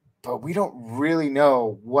 but we don't really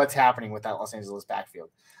know what's happening with that Los Angeles backfield.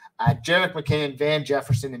 Jerick McKinnon, Van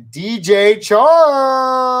Jefferson, and DJ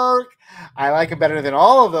Chark. I like him better than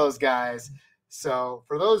all of those guys. So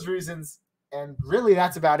for those reasons, and really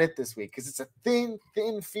that's about it this week because it's a thin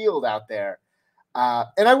field out there.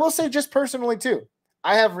 And I will say just personally too,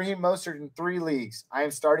 I have Raheem Mostert in 3 leagues. I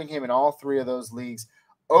am starting him in all 3 of those leagues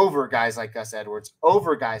over guys like Gus Edwards,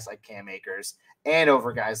 over guys like Cam Akers, and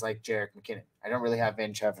over guys like Jerick McKinnon. I don't really have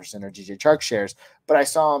Van Jefferson or DJ Chark shares, but I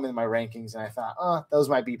saw him in my rankings, and I thought, those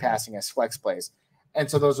might be passing as flex plays. And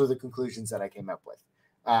so those were the conclusions that I came up with.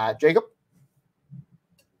 Jacob?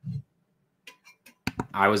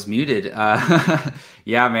 I was muted.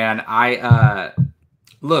 Yeah, man.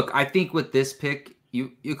 Look, I think with this pick,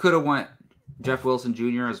 you could have went Jeff Wilson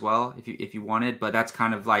Jr. as well if you wanted, but that's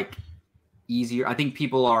kind of like easier. I think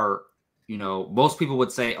people are, most people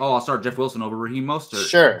would say, "Oh, I'll start Jeff Wilson over Raheem Mostert."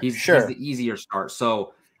 Sure, he's the easier start.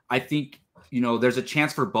 So I think there's a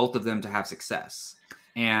chance for both of them to have success,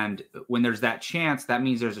 and when there's that chance, that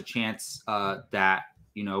means there's a chance that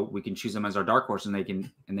we can choose them as our dark horse and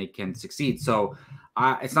they can succeed. So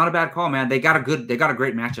it's not a bad call, man. They got a great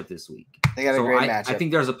matchup this week. They got a great matchup. I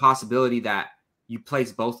think there's a possibility that you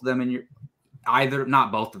place both of them in your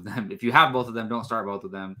not both of them. If you have both of them, don't start both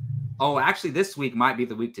of them. Oh, actually, this week might be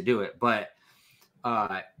the week to do it, but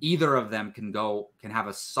either of them can have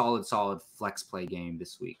a solid flex play game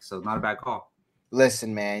this week. So not a bad call.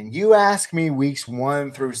 Listen, man, you ask me weeks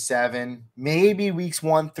 1 through 7, maybe weeks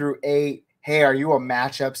 1 through 8. Hey, are you a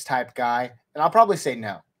matchups type guy? And I'll probably say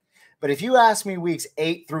no. But if you ask me weeks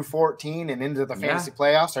 8 through 14 and into the fantasy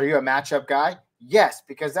playoffs, are you a matchup guy? Yes,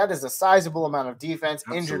 because that is a sizable amount of defense.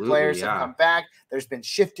 Absolutely, injured players have come back. There's been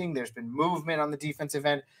shifting. There's been movement on the defensive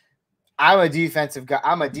end. I'm a defensive guy.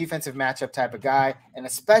 I'm a defensive matchup type of guy, and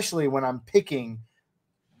especially when I'm picking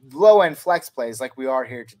low-end flex plays like we are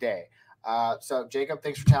here today. So, Jacob,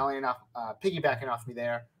 thanks for piggybacking off me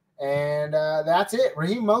there. And that's it.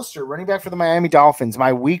 Raheem Mostert, running back for the Miami Dolphins,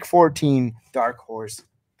 my Week 14 dark horse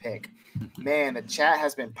pick. Man, the chat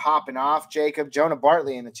has been popping off. Jacob, Jonah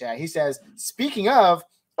Bartley in the chat. He says, speaking of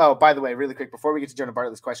 – oh, by the way, really quick, before we get to Jonah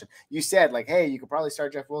Bartley's question, you said, hey, you could probably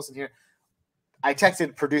start Jeff Wilson here. I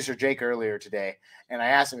texted producer Jake earlier today, and I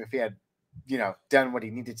asked him if he had, done what he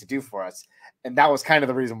needed to do for us. And that was kind of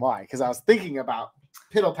the reason why, because I was thinking about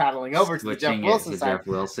piddle paddling over to the Jeff Wilson side.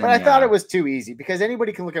 But I thought it was too easy because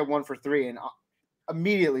anybody can look at 1 for 3 and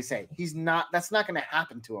immediately say that's not going to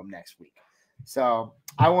happen to him next week. So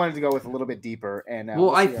I wanted to go with a little bit deeper. And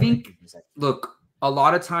I think, look, a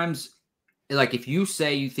lot of times, if you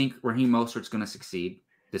say you think Raheem Mostert's going to succeed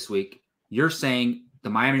this week, you're saying the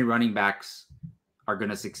Miami running backs are going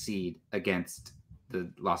to succeed against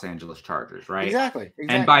the Los Angeles Chargers, right? Exactly.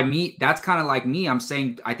 And by me, that's kind of like me. I'm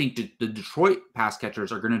saying I think the Detroit pass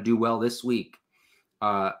catchers are going to do well this week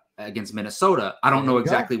against Minnesota. I don't know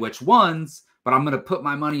exactly which ones, but I'm going to put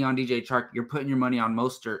my money on DJ Chark. You're putting your money on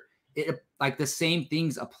Mostert. Like the same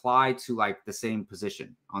things apply to like the same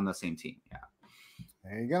position on the same team. Yeah.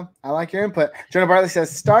 There you go. I like your input. Jonah Bartley says,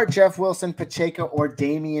 start Jeff Wilson, Pacheco, or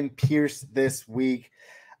Dameon Pierce this week.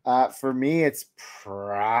 For me, it's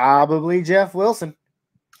probably Jeff Wilson.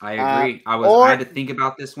 I agree. I had to think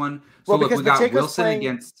about this one. So look, we got Wilson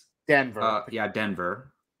against Denver.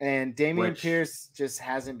 Denver. And Dameon Pierce just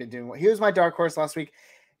hasn't been doing well. He was my dark horse last week.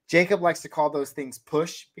 Jacob likes to call those things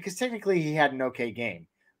push because technically he had an okay game,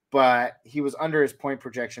 but he was under his point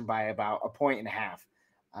projection by about 1.5 points.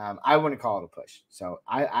 I wouldn't call it a push. So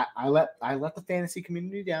I let the fantasy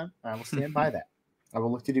community down. I will stand by that. I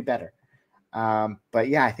will look to do better. But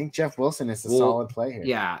yeah, I think Jeff Wilson is a solid play here.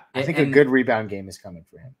 Yeah. I think a good rebound game is coming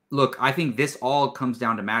for him. Look, I think this all comes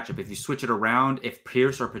down to matchup. If you switch it around, if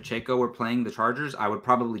Pierce or Pacheco were playing the Chargers, I would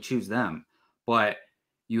probably choose them. But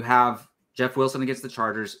you have Jeff Wilson against the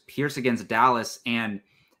Chargers, Pierce against Dallas. And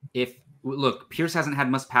Pierce hasn't had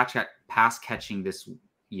much pass catching this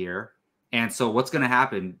year. And so what's going to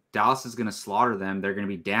happen? Dallas is going to slaughter them. They're going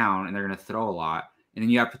to be down and they're going to throw a lot. And then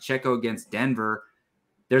you have Pacheco against Denver.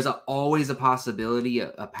 There's always a possibility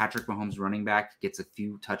a Patrick Mahomes running back gets a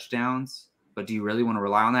few touchdowns, but do you really want to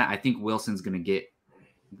rely on that? I think Wilson's going to get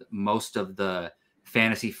most of the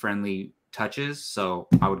fantasy-friendly touches, so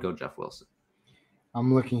I would go Jeff Wilson.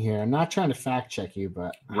 I'm looking here. I'm not trying to fact check you,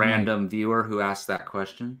 but random viewer who asked that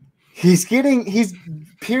question.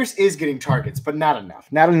 Pierce is getting targets, but not enough.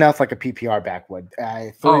 Not enough like a PPR back would.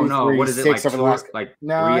 What is it like? Over the last,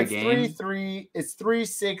 no, it's 3-3. It's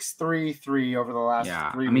 3-6-3-3 over the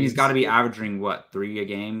last 3 weeks. He's got to be averaging what, 3 a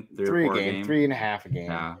game, 3 a game, 3.5 a game.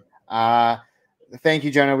 Yeah. Thank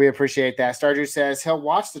you, Jonah. We appreciate that. Stardew says he'll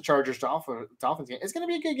watch the Chargers Dolphins game. It's going to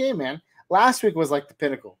be a good game, man. Last week was like the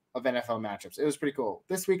pinnacle of NFL matchups. It was pretty cool.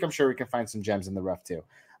 This week, I'm sure we can find some gems in the rough too.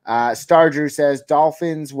 Star Drew says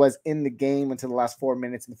Dolphins was in the game until the last 4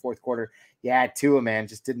 minutes in the fourth quarter. Yeah, Tua, man,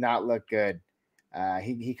 just did not look good.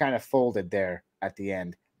 He kind of folded there at the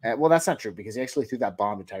end. Well, that's not true because he actually threw that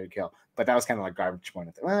bomb to Tyreek Hill, but that was kind of like garbage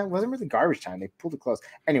time. Well, it wasn't really garbage time. They pulled it close.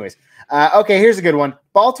 Anyways, okay, here's a good one.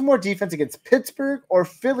 Baltimore defense against Pittsburgh or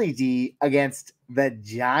Philly D against the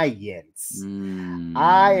Giants.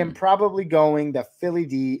 I am probably going the Philly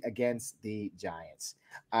D against the Giants.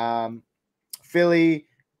 Philly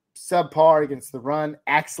subpar against the run,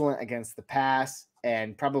 excellent against the pass,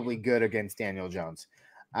 and probably good against Daniel Jones.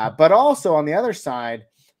 But also on the other side,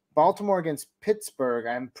 Baltimore against Pittsburgh,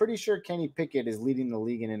 I'm pretty sure Kenny Pickett is leading the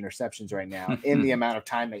league in interceptions right now in the amount of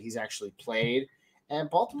time that he's actually played. And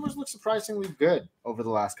Baltimore's looked surprisingly good over the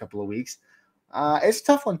last couple of weeks. It's a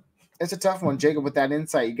tough one. It's a tough one. Jacob, with that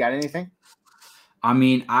insight, you got anything? I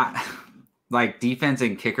mean, defense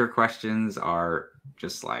and kicker questions are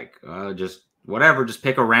just like, just whatever. Just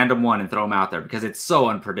pick a random one and throw them out there because it's so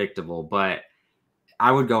unpredictable. But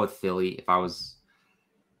I would go with Philly if I was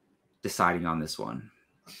deciding on this one.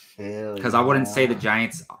 Because I wouldn't say the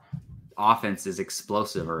Giants' offense is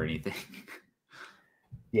explosive or anything.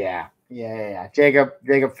 Yeah. Jacob,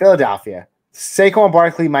 Philadelphia. Saquon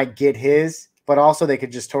Barkley might get his, but also they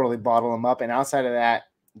could just totally bottle him up. And outside of that,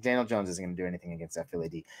 Daniel Jones isn't going to do anything against that Philly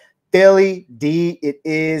D. Philly D, it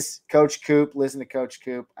is. Coach Coop. Listen to Coach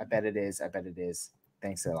Coop. I bet it is.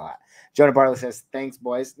 Thanks a lot. Jonah Bartley says, thanks,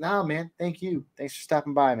 boys. No, man. Thank you. Thanks for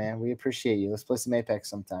stopping by, man. We appreciate you. Let's play some Apex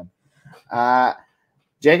sometime.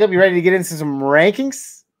 Jacob, you ready to get into some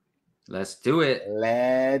rankings? Let's do it.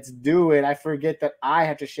 I forget that I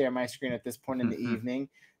have to share my screen at this point in the evening.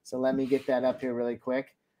 So let me get that up here really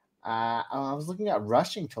quick. I was looking at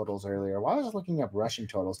rushing totals earlier. Why was I looking up rushing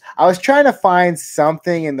totals? I was trying to find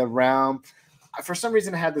something in the realm. For some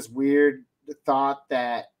reason, I had this weird thought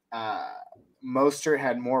that Mostert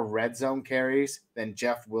had more red zone carries than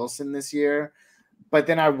Jeff Wilson this year. But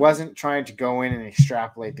then I wasn't trying to go in and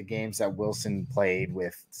extrapolate the games that Wilson played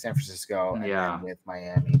with San Francisco and then with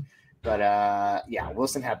Miami. But,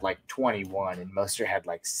 Wilson had like 21 and Mostert had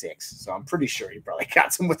like 6. So I'm pretty sure he probably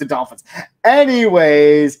got some with the Dolphins.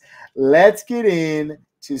 Anyways, let's get in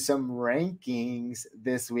to some rankings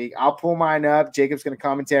this week. I'll pull mine up. Jacob's going to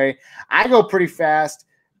commentary. I go pretty fast.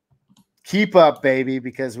 Keep up, baby,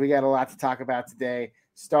 because we got a lot to talk about today,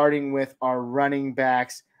 starting with our running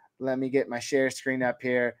backs. Let me get my share screen up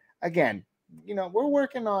here. Again, we're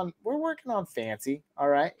working on fancy, all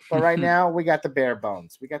right? But right now we got the bare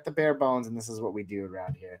bones. And this is what we do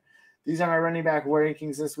around here. These are my running back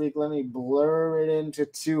rankings this week. Let me blur it into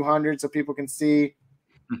 200 so people can see.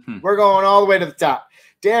 We're going all the way to the top.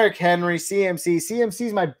 Derrick Henry, CMC.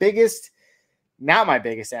 CMC's my biggest, not my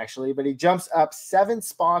biggest actually, but he jumps up 7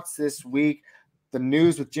 spots this week. The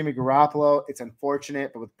news with Jimmy Garoppolo, it's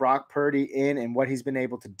unfortunate, but with Brock Purdy in and what he's been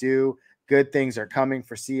able to do, good things are coming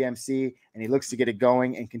for CMC, and he looks to get it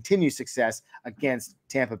going and continue success against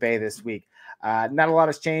Tampa Bay this week. Not a lot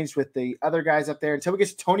has changed with the other guys up there until we get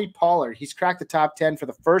to Tony Pollard. He's cracked the top 10 for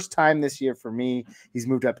the first time this year for me. He's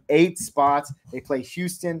moved up 8 spots. They play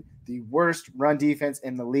Houston, the worst run defense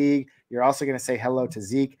in the league. You're also going to say hello to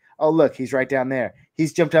Zeke. Oh, look, he's right down there.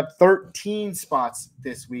 He's jumped up 13 spots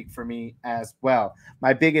this week for me as well.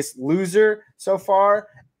 My biggest loser so far,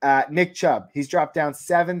 Nick Chubb. He's dropped down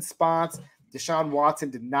 7 spots. Deshaun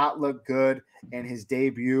Watson did not look good in his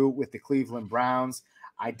debut with the Cleveland Browns.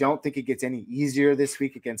 I don't think it gets any easier this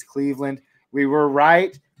week against Cleveland. We were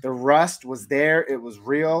right. The rust was there. It was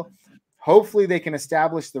real. Hopefully they can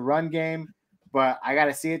establish the run game, but I got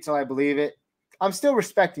to see it till I believe it. I'm still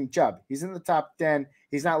respecting Chubb. He's in the top 10.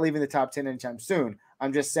 He's not leaving the top 10 anytime soon.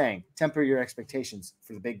 I'm just saying, temper your expectations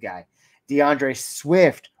for the big guy. DeAndre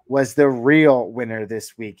Swift was the real winner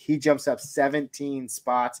this week. He jumps up 17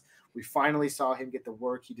 spots. We finally saw him get the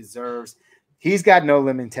work he deserves. He's got no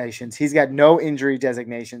limitations. He's got no injury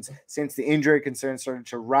designations since the injury concerns started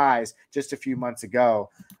to rise just a few months ago.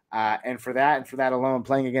 And for that alone,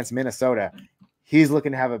 playing against Minnesota, he's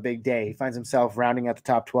looking to have a big day. He finds himself rounding out the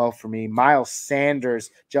top 12 for me. Miles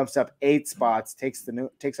Sanders jumps up 8 spots, takes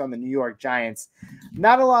on the New York Giants.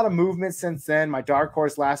 Not a lot of movement since then. My dark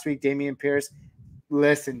horse last week, Dameon Pierce.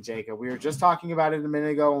 Listen, Jacob, we were just talking about it a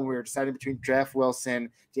minute ago when we were deciding between Jeff Wilson,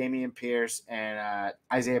 Dameon Pierce, and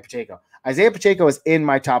Isaiah Pacheco. Isaiah Pacheco is in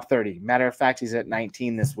my top 30. Matter of fact, he's at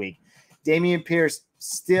 19 this week. Dameon Pierce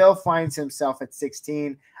still finds himself at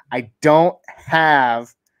 16. I don't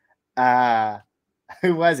have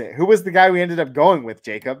who was it? Who was the guy we ended up going with,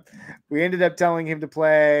 Jacob? We ended up telling him to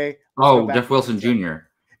play. Jeff Wilson Jr.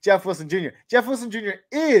 Jeff Wilson Jr. Jeff Wilson Jr.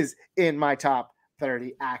 is in my top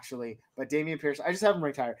 30, actually. But Dameon Pierce, I just have him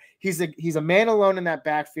ranked higher. He's a man alone in that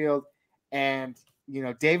backfield. And,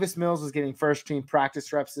 Davis Mills was getting first-team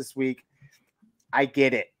practice reps this week. I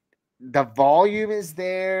get it. The volume is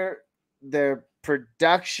there. The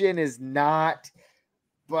production is not.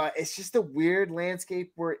 But it's just a weird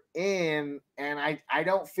landscape we're in, and I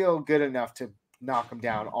don't feel good enough to knock him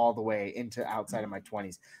down all the way into outside of my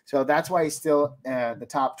 20s. So that's why he's still the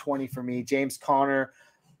top 20 for me. James Conner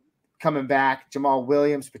coming back, Jamal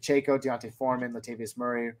Williams, Pacheco, Deontay Foreman, Latavius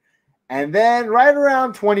Murray. And then right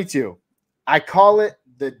around 22, I call it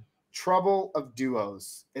the trouble of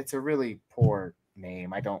duos. It's a really poor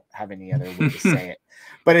name. I don't have any other way to say it.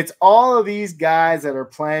 But it's all of these guys that are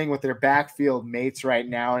playing with their backfield mates right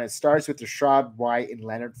now, and it starts with Rachaad White and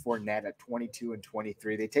Leonard Fournette at 22 and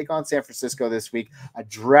 23. They take on San Francisco this week, a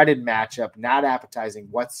dreaded matchup, not appetizing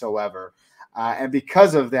whatsoever. And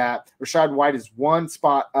because of that, Rachaad White is 1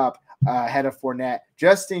 spot up ahead of Fournette,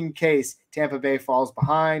 just in case Tampa Bay falls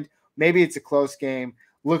behind. Maybe it's a close game.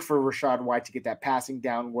 Look for Rachaad White to get that passing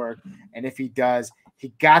down work, and if he does, he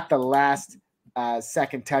got the last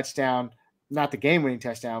second touchdown, not the game-winning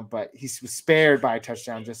touchdown, but he was spared by a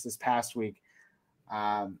touchdown just this past week.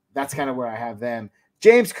 That's kind of where I have them.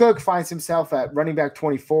 James Cook finds himself at running back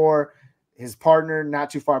 24. His partner, not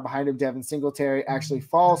too far behind him, Devin Singletary, actually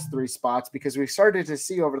falls 3 spots because we've started to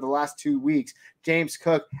see over the last 2 weeks, James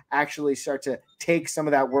Cook actually start to take some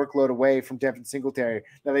of that workload away from Devin Singletary.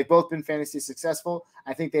 Now, they've both been fantasy successful.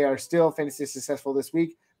 I think they are still fantasy successful this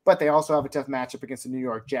week, but they also have a tough matchup against the New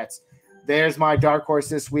York Jets. There's my dark horse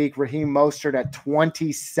this week, Raheem Mostert at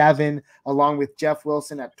 27, along with Jeff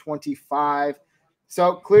Wilson at 25.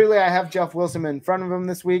 So clearly I have Jeff Wilson in front of him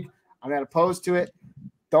this week. I'm not opposed to it.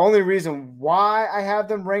 The only reason why I have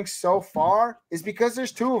them ranked so far is because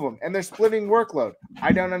there's 2 of them, and they're splitting workload.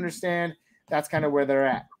 I don't understand. That's kind of where they're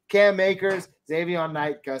at. Cam Akers, Xavier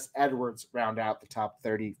Knight, Gus Edwards round out the top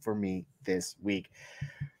 30 for me this week.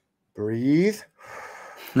 Breathe.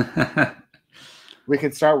 We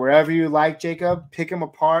can start wherever you like, Jacob. Pick them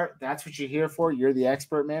apart. That's what you're here for. You're the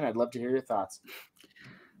expert, man. I'd love to hear your thoughts.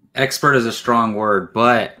 Expert is a strong word,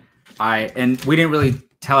 but and we didn't really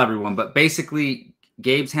tell everyone, but basically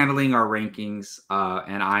Gabe's handling our rankings,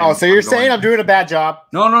 and so you're saying I'm doing a bad job?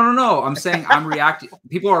 No. I'm saying I'm reacting.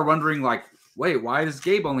 People are wondering, like, wait, why does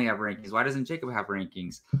Gabe only have rankings? Why doesn't Jacob have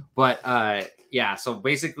rankings? But yeah, so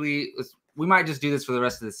basically we might just do this for the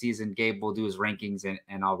rest of the season. Gabe will do his rankings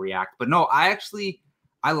and I'll react. But no, I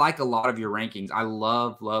like a lot of your rankings. I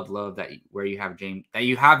love that where you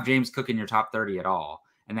have James Cook in your top 30 at all,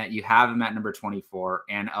 and that you have him at number 24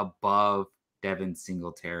 and above Devin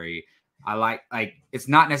Singletary. I like it's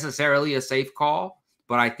not necessarily a safe call,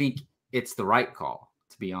 but I think it's the right call,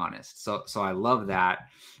 to be honest. So I love that.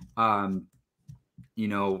 Rachaad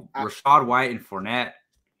White and Fournette.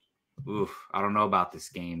 Oof, I don't know about this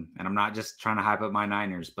game, and I'm not just trying to hype up my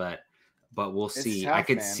Niners, but we'll see. Tough, I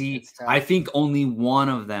could man. see. I think only one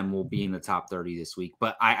of them will be in the top 30 this week,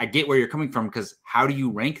 but I get where you're coming from, because how do you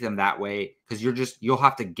rank them that way? Because you'll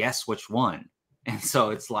have to guess which one, and so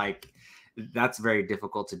it's like that's very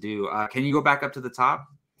difficult to do. Can you go back up to the top?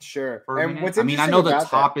 Sure. And I know the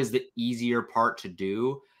top is the easier part to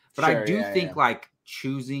do, but I do think like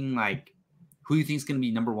choosing like who you think is going to be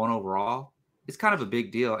number one overall, it's kind of a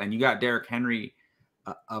big deal. And you got Derrick Henry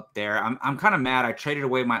up there. I'm kind of mad. I traded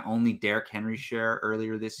away my only Derrick Henry share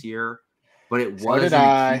earlier this year, but it was in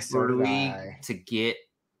a keeper league to get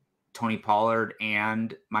Tony Pollard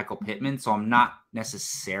and Michael Pittman. So I'm not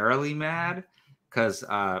necessarily mad, because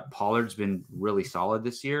Pollard's been really solid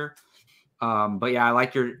this year. But yeah, I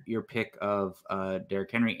like your pick of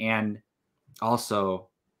Derrick Henry, and also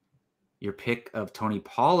your pick of Tony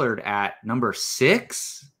Pollard at number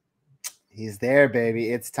 6. He's there, baby.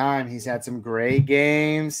 It's time. He's had some great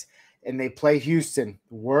games, and they play Houston,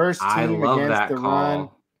 worst team against the run.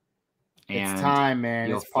 And it's time, man.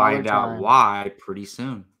 You'll find out why pretty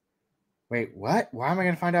soon. Wait, what? Why am I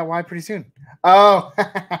going to find out why pretty soon? Oh,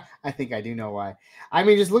 I think I do know why. I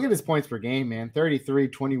mean, just look at his points per game, man. 33,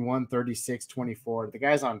 21, 36, 24. The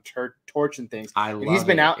guy's on torching things. He's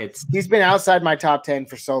been outside my top 10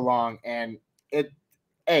 for so long, and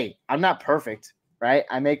I'm not perfect, right?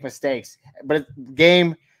 I make mistakes, but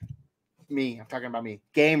I'm talking about me.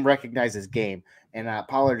 Game recognizes game, and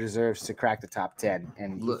Pollard deserves to crack the top 10,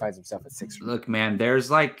 and he finds himself at 6. Look, man, there's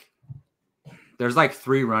like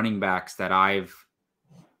 3 running backs that I've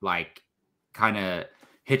like kind of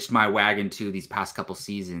hitched my wagon to these past couple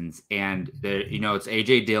seasons. And it's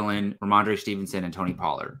AJ Dillon, Ramondre Stevenson, and Tony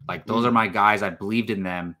Pollard. Like those are my guys. I believed in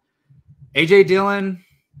them. AJ Dillon.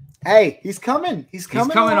 Hey, he's coming. He's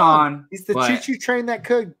coming on. He's the choo-choo train that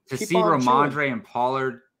could. To see Ramondre and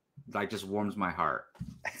Pollard like just warms my heart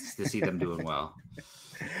to see them doing well.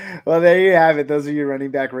 Well, there you have it. Those are your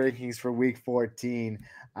running back rankings for week 14.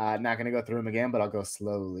 Not going to go through them again, but I'll go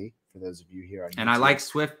slowly for those of you here on YouTube. And I like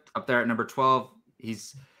Swift up there at number 12.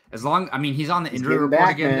 He's on the injury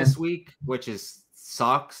report again this week, which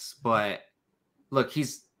sucks. But look,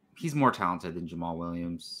 he's more talented than Jamal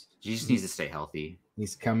Williams. He just needs to stay healthy.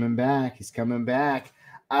 He's coming back.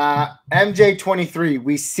 MJ23,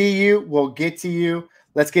 we see you. We'll get to you.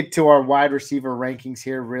 Let's get to our wide receiver rankings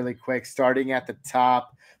here really quick, starting at the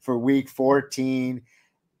top for week 14.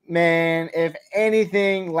 Man, if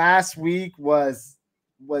anything, last week was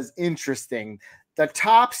interesting. The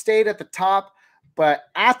top stayed at the top, but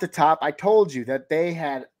at the top, I told you that they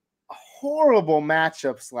had horrible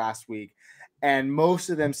matchups last week, and most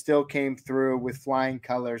of them still came through with flying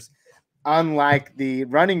colors. Unlike the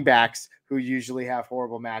running backs who usually have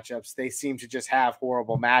horrible matchups, they seem to just have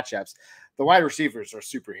horrible matchups. The wide receivers are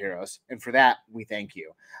superheroes, and for that, we thank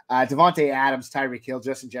you. Devontae Adams, Tyreek Hill,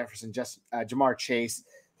 Justin Jefferson, Jamar Chase,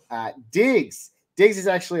 Diggs. Diggs is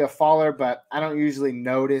actually a faller, but I don't usually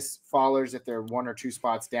notice fallers if they're 1 or 2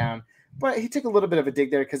 spots down. But he took a little bit of a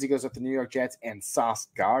dig there because he goes with the New York Jets, and Sauce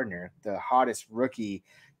Gardner, the hottest rookie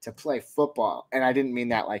to play football. And I didn't mean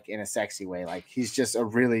that like in a sexy way. Like he's just a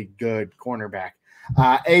really good cornerback.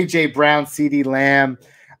 AJ Brown, CeeDee Lamb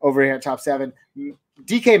over here at top 7.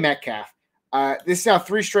 DK Metcalf. This is now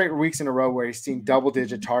 3 straight weeks in a row where he's seen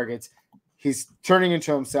double-digit targets. He's turning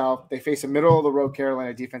into himself. They face a middle-of-the-road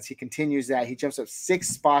Carolina defense. He continues that. He jumps up 6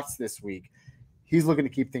 spots this week. He's looking to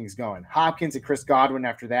keep things going. Hopkins and Chris Godwin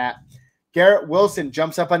after that. Garrett Wilson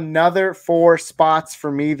jumps up another 4 spots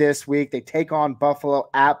for me this week. They take on Buffalo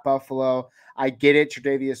at Buffalo. I get it.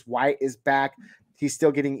 Tre'Davious White is back. He's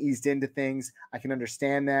still getting eased into things. I can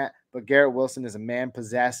understand that. But Garrett Wilson is a man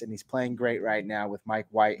possessed, and he's playing great right now with Mike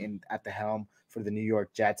White at the helm for the New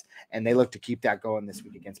York Jets, and they look to keep that going this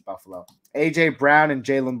week against Buffalo. A.J. Brown and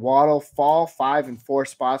Jalen Waddle fall 5 and 4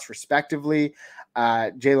 spots respectively.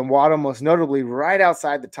 Jalen Waddle most notably right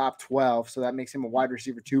outside the top 12, so that makes him a wide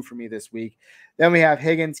receiver 2 for me this week. Then we have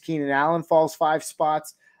Higgins, Keenan Allen falls 5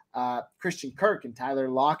 spots. Christian Kirk and Tyler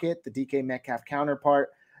Lockett, the DK Metcalf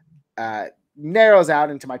counterpart, narrows out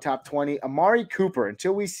into my top 20. Amari Cooper,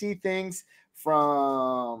 until we see things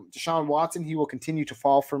from Deshaun Watson, he will continue to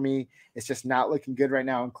fall for me. It's just not looking good right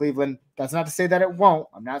now in Cleveland. That's not to say that it won't.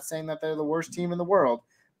 I'm not saying that they're the worst team in the world,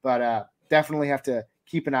 but definitely have to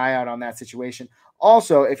keep an eye out on that situation.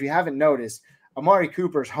 Also, if you haven't noticed, Amari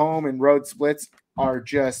Cooper's home and road splits are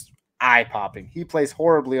just eye-popping. He plays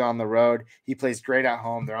horribly on the road. He plays great at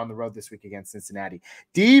home. They're on the road this week against Cincinnati.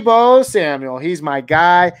 Deebo Samuel, he's my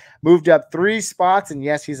guy. Moved up 3 spots, and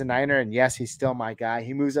yes, he's a Niner, and yes, he's still my guy.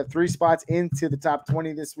 He moves up 3 spots into the top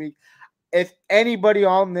 20 this week. If anybody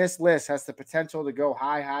on this list has the potential to go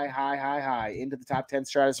high into the top 10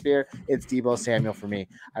 stratosphere, it's Deebo Samuel for me.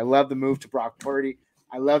 I love the move to Brock Purdy.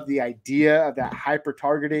 I love the idea of that hyper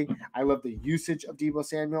targeting. I love the usage of Deebo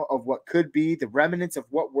Samuel, of what could be the remnants of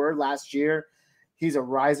what were last year. He's a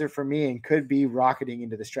riser for me and could be rocketing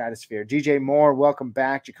into the stratosphere. DJ Moore, welcome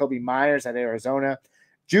back. Jacoby Myers at Arizona.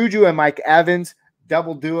 Juju and Mike Evans,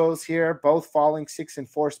 double duos here, both falling 6 and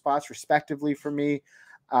 4 spots respectively for me.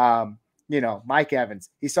 Mike Evans,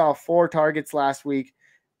 he saw 4 targets last week.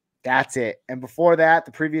 That's it. And before that,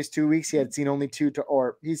 the previous 2 weeks, he had seen only 2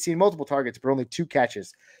 he's seen multiple targets, but only 2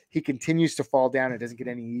 catches. He continues to fall down. It doesn't get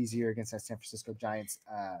any easier against that San Francisco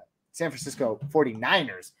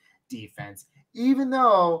 49ers defense, even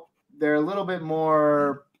though they're a little bit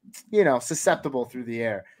more, susceptible through the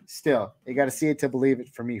air. Still, you got to see it to believe it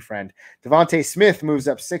for me, friend. Devontae Smith moves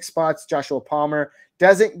up 6 spots. Joshua Palmer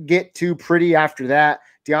doesn't get too pretty after that.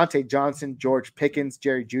 Deontay Johnson, George Pickens,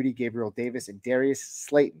 Jerry Jeudy, Gabriel Davis, and Darius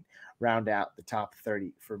Slayton round out the top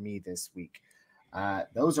 30 for me this week.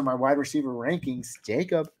 Those are my wide receiver rankings.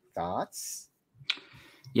 Jacob, thoughts?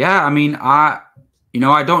 Yeah, I mean, I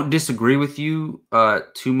don't disagree with you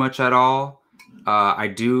too much at all.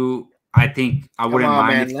 I think I wouldn't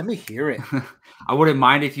mind. Let me hear it. I wouldn't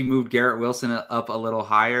mind if you moved Garrett Wilson up a little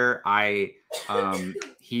higher.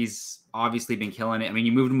 He's obviously been killing it. I mean,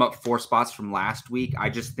 you moved him up 4 spots from last week. I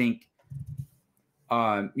just think,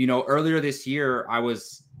 earlier this year, I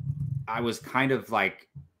was kind of like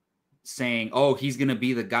saying, "Oh, he's going to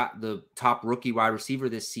be the top rookie wide receiver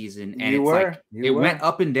this season," and it went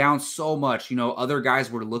up and down so much. Other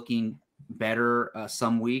guys were looking better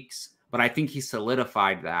some weeks, but I think he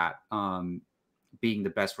solidified that being the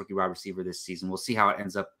best rookie wide receiver this season. We'll see how it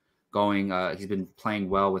ends up going. He's been playing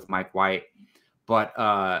well with Mike White. But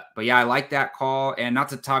yeah, I like that call. And not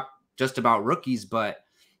to talk just about rookies, but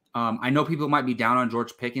I know people might be down on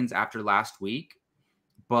George Pickens after last week,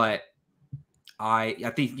 but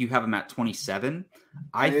I think you have him at 27.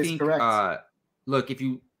 I think correct. Look, if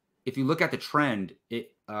you look at the trend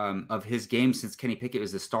of his game since Kenny Pickett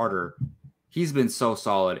was the starter, he's been so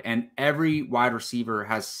solid, and every wide receiver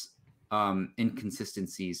has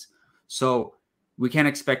inconsistencies. So we can't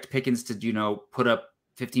expect Pickens to put up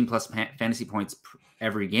 15 plus fantasy points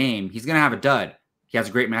every game. He's going to have a dud. He has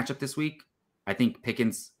a great matchup this week. I think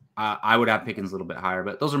Pickens, I would have Pickens a little bit higher,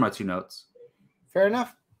 but those are my 2 notes. Fair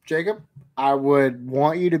enough. Jacob, I would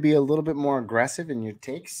want you to be a little bit more aggressive in your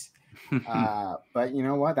takes. But you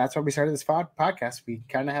know what? That's why we started this podcast. We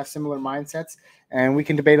kind of have similar mindsets, and we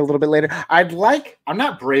can debate a little bit later. I'm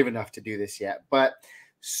not brave enough to do this yet, but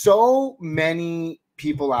so many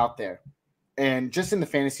people out there, and just in the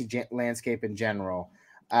fantasy landscape in general,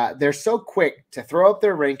 they're so quick to throw up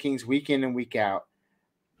their rankings week in and week out.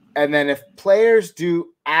 And then if players do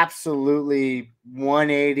absolutely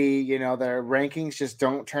 180, their rankings just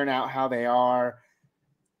don't turn out how they are.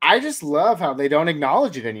 I just love how they don't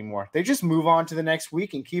acknowledge it anymore. They just move on to the next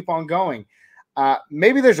week and keep on going.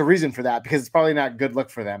 Maybe there's a reason for that, because it's probably not a good look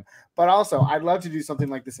for them. But also, I'd love to do something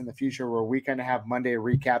like this in the future where we kind of have Monday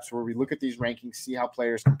recaps where we look at these rankings, see how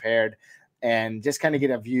players compared, and just kind of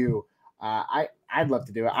get a view. I'd love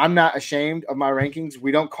to do it. I'm not ashamed of my rankings.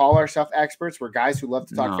 We don't call ourselves experts. We're guys who love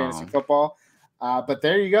to talk fantasy football. But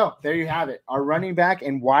there you go. There you have it. Our running back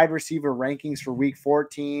and wide receiver rankings for week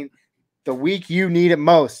 14, the week you need it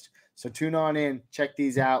most. So tune on in. Check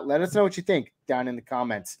these out. Let us know what you think down in the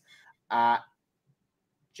comments.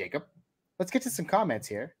 Jacob, let's get to some comments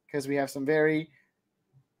here because we have some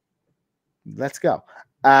let's go.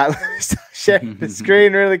 Share the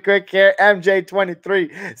screen really quick here.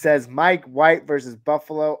 MJ23 says Mike White versus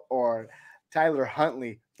Buffalo or Tyler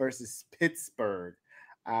Huntley versus Pittsburgh.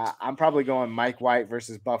 I'm probably going Mike White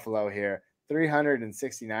versus Buffalo here.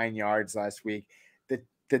 369 yards last week.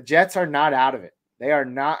 The Jets are not out of it. They are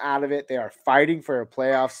not out of it. They are fighting for a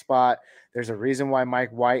playoff spot. There's a reason why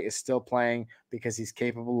Mike White is still playing, because he's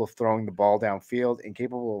capable of throwing the ball downfield and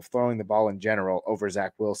capable of throwing the ball in general over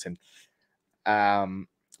Zach Wilson.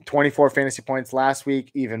 24 fantasy points last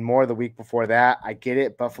week, even more the week before that. I get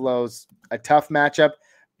it. Buffalo's a tough matchup,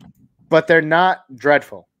 but they're not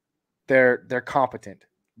dreadful. They're competent.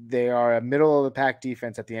 They are a middle of the pack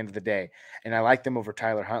defense at the end of the day. And I like them over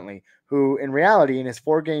Tyler Huntley, who in reality, in his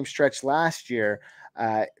 4-game stretch last year,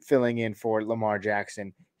 filling in for Lamar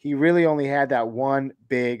Jackson, he really only had that one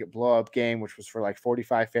big blow up game, which was for like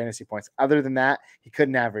 45 fantasy points. Other than that, he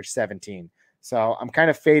couldn't average 17. So I'm kind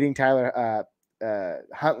of fading Tyler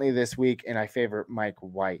Huntley this week, and I favor Mike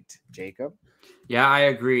White. Jacob? Yeah, I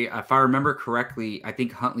agree. If I remember correctly, I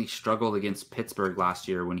think Huntley struggled against Pittsburgh last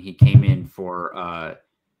year when he came in for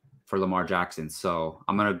Lamar Jackson. So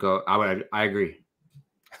I'm gonna go. I agree.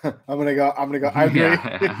 I'm gonna go. I agree.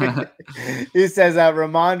 Yeah. He says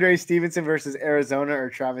Ramondre Stevenson versus Arizona or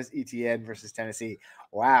Travis Etienne versus Tennessee.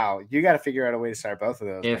 Wow, you got to figure out a way to start both of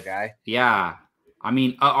those, my guy. Yeah, I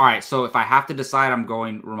mean, all right. So if I have to decide, I'm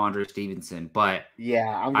going Ramondre Stevenson. But yeah,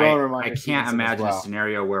 I'm going Ramondre. I can't imagine a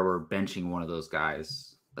scenario where we're benching one of those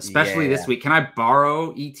guys, especially this week. Can I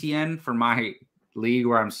borrow Etienne for my league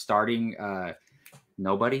where I'm starting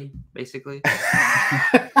nobody basically?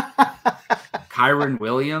 Kyron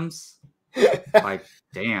Williams, like,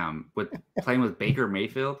 damn, with playing with Baker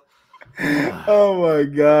Mayfield. Oh my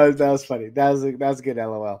god, that was funny. That was a good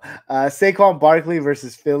LOL. Saquon Barkley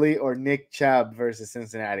versus Philly or Nick Chubb versus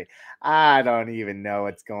Cincinnati. I don't even know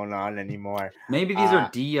what's going on anymore. Maybe these are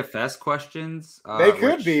DFS questions. They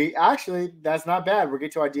could be. Actually, that's not bad. We'll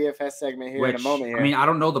get to our DFS segment here in a moment. Here. I mean, I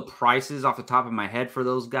don't know the prices off the top of my head for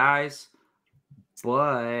those guys,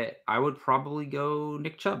 but I would probably go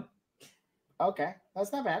Nick Chubb. Okay,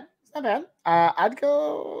 that's not bad. It's not bad.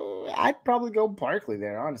 I'd probably go Barkley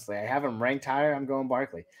there, honestly. I have him ranked higher. I'm going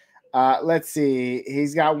Barkley. Let's see.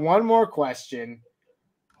 He's got one more question.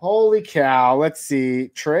 Holy cow. Let's see.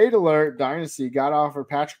 Trade alert. Dynasty got offered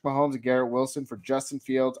Patrick Mahomes and Garrett Wilson for Justin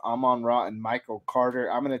Fields, Amon-Ra, and Michael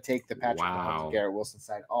Carter. I'm going to take the Patrick Mahomes and Garrett Wilson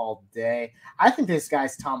side all day. I think this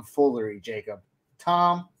guy's tomfoolery, Jacob.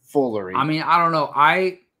 Tomfoolery. I mean, I don't know.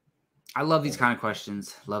 I love these kind of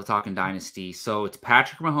questions. Love talking dynasty. So it's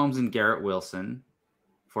Patrick Mahomes and Garrett Wilson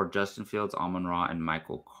for Justin Fields, Amon-Ra, and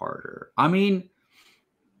Michael Carter. I mean,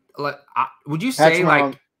 would you say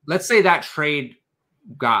let's say that trade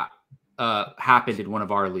got happened in one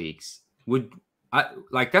of our leagues?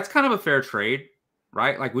 That's kind of a fair trade,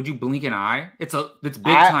 right? Like, would you blink an eye? It's big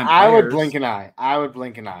time. I would blink an eye.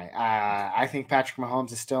 I think Patrick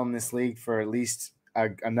Mahomes is still in this league for at least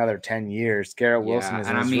another 10 years. Garrett Wilson is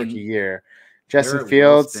in his rookie year. Justin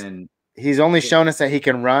Fields, he's only shown us that he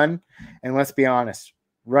can run. And let's be honest,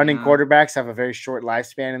 running quarterbacks have a very short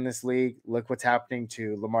lifespan in this league. Look what's happening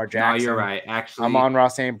to Lamar Jackson. No, you're right. Actually, Amon-Ra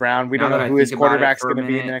St. Brown. We don't know who his quarterback's going to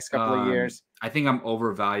be in the next couple of years. I think I'm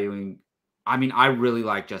overvaluing. I mean, I really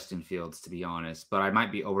like Justin Fields, to be honest, but I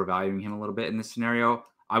might be overvaluing him a little bit in this scenario.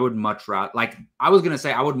 I would much rather, I was going to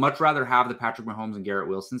say, I would much rather have the Patrick Mahomes and Garrett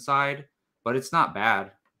Wilson side, but it's not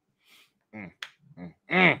bad.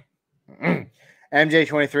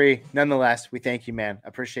 MJ23, nonetheless, we thank you, man.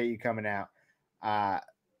 Appreciate you coming out.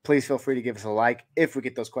 Please feel free to give us a like. If we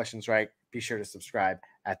get those questions right, be sure to subscribe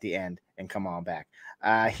at the end and come on back.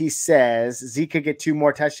 He says Zeke could get 2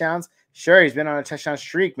 more touchdowns. Sure, he's been on a touchdown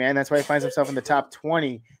streak, man. That's why he finds himself in the top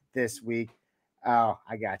 20 this week. Oh,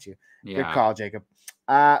 I got you. Yeah. Good call, Jacob.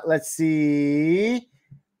 Let's see.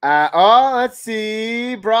 Let's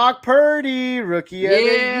see. Brock Purdy, rookie of the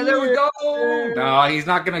year. There we go. No, he's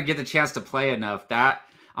not going to get the chance to play enough.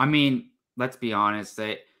 Let's be honest.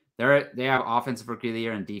 They have offensive rookie of the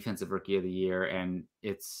year and defensive rookie of the year, and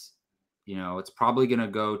it's probably going to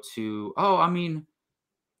go to.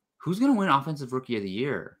 Who's going to win offensive rookie of the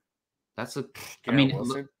year?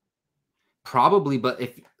 Wilson? Probably, but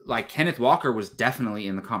if Kenneth Walker was definitely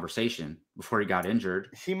in the conversation before he got injured.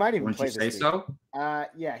 He might even play this week. So?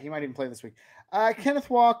 Yeah, he might even play this week.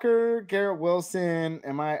 Kenneth Walker, Garrett Wilson.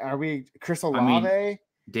 Are we Chris Olave?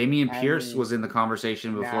 Dameon Pierce was in the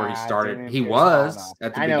conversation before he started. He was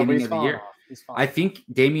at the beginning of the year. I think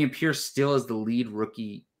Dameon Pierce still is the lead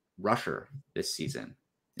rookie rusher this season,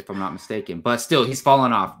 if I'm not mistaken. But still, he's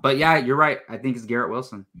fallen off. But yeah, you're right. I think it's Garrett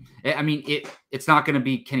Wilson. It's not going to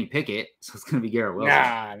be Kenny Pickett, so it's going to be Garrett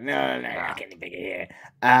Wilson. No, not Kenny Pickett.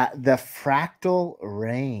 The Fractal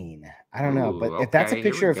Rain. I don't know, but if that's a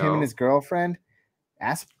picture of him and his girlfriend,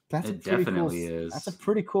 that's a pretty cool. That's a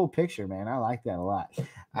pretty cool picture, man. I like that a lot.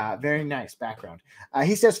 Very nice background.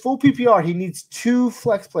 He says full PPR. He needs 2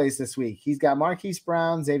 flex plays this week. He's got Marquise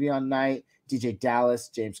Brown, Xavier Knight, DJ Dallas,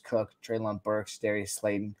 James Cook, Treylon Burks, Darius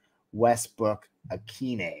Slayton, Westbrook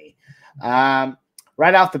Akine.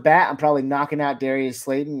 Right off the bat, I'm probably knocking out Darius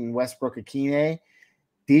Slayton and Westbrook Akine.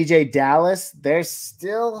 DJ Dallas, there's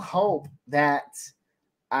still hope that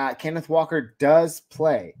Kenneth Walker does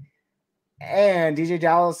play. And DJ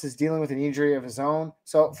Dallas is dealing with an injury of his own.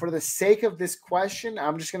 So for the sake of this question,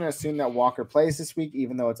 I'm just going to assume that Walker plays this week,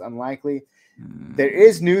 even though it's unlikely. There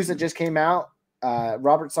is news that just came out.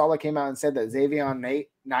 Robert Saleh came out and said that Xavier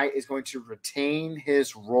Knight is going to retain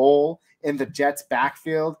his role in the Jets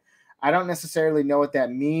backfield. I don't necessarily know what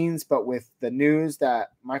that means, but with the news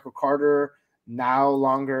that Michael Carter no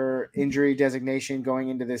longer injury designation going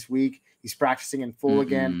into this week. He's practicing in full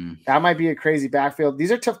again. That might be a crazy backfield.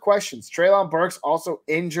 These are tough questions. Treylon Burks also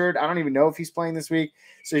injured. I don't even know if he's playing this week.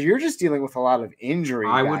 So you're just dealing with a lot of injury.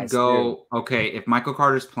 I would go, okay, if Michael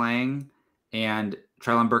Carter's playing and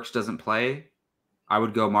Treylon Burks doesn't play, I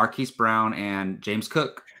would go Marquise Brown and James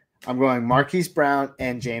Cook. I'm going Marquise Brown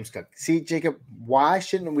and James Cook. See, Jacob, why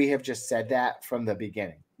shouldn't we have just said that from the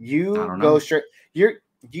beginning? You go straight.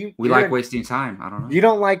 We like wasting time. I don't know. You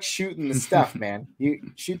don't like shooting the stuff, man. You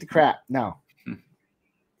shoot the crap. No.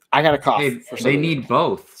 I got a cough. They need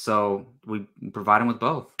both, so we provide them with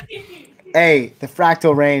both. Hey, the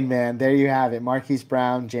fractal rain, man. There you have it. Marquise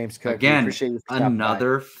Brown, James Cook. Again,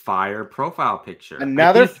 another fire profile picture.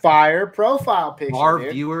 Another fire profile picture. Our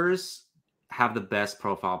viewers have the best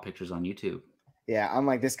profile pictures on YouTube. Yeah,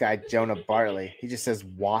 unlike this guy, Jonah Bartley. He just says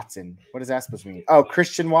Watson. What is that supposed to mean? Oh,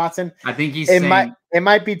 Christian Watson. I think he's it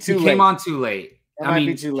might be too late. He came on too late. It might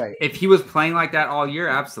be too late. If he was playing like that all year,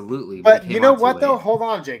 absolutely. But you know what, though? Hold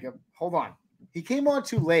on, Jacob. Hold on. He came on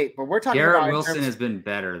too late, but we're talking Garrett Wilson has been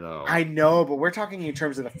better, though. I know, but we're talking in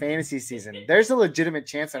terms of the fantasy season. There's a legitimate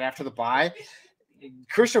chance that after the bye,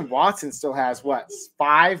 Christian Watson still has,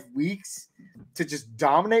 5 weeks to just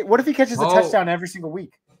dominate? What if he catches a touchdown every single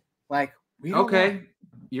week? Like, we don't know.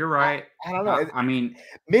 You're right. I don't know. I mean,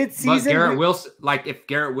 mid-season. But Garrett Wilson, if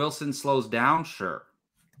Garrett Wilson slows down, sure.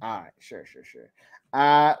 All right, sure.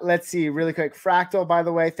 Let's see, really quick. Fractal, by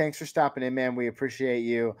the way, thanks for stopping in, man. We appreciate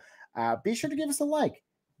you. Be sure to give us a like.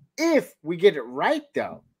 If we get it right,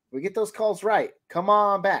 though, we get those calls right, come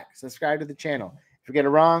on back. Subscribe to the channel. If we get it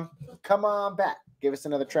wrong, come on back. Give us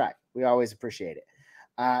another try. We always appreciate it.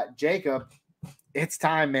 Jacob, it's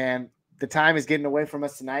time, man. The time is getting away from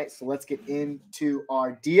us tonight, so let's get into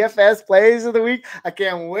our DFS plays of the week. I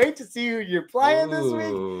can't wait to see who you're playing this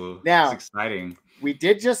week. Now, it's exciting. We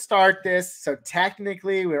did just start this, so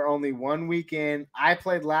technically we're only 1 week in. I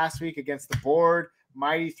played last week against the board,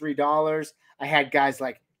 mighty $3. I had guys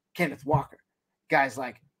like Kenneth Walker, guys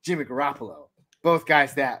like Jimmy Garoppolo, both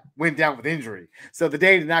guys that went down with injury. So the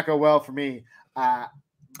day did not go well for me.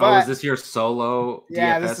 Is this your solo?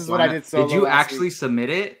 Yeah, DFS this is what I did solo. Did you actually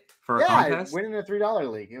submit it for a contest? Yeah, winning a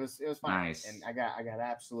 $3 league. It was fine. Nice. And I got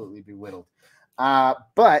absolutely bewildered.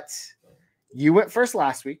 But you went first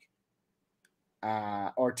last week.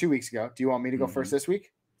 Or 2 weeks ago. Do you want me to go first this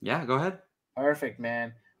week? Yeah, go ahead. Perfect,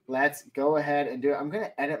 man. Let's go ahead and do it. I'm going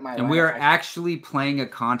to edit my. And we are actually playing a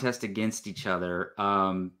contest against each other.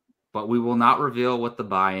 But we will not reveal what the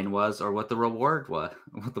buy-in was or what the reward was.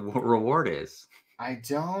 What the reward is. I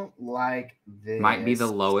don't like this. Might be the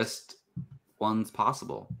lowest ones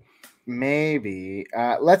possible. Maybe.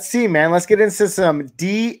 Let's see, man. Let's get into some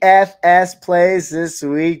DFS plays this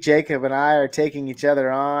week. Jacob and I are taking each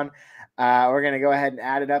other on. We're going to go ahead and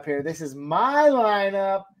add it up here. This is my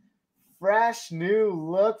lineup. Fresh new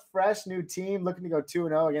look, fresh new team, looking to go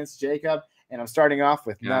 2-0 against Jacob. And I'm starting off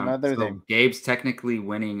with none other than Gabe's technically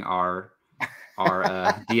winning our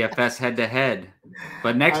DFS head-to-head.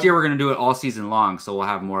 But next year we're going to do it all season long, so we'll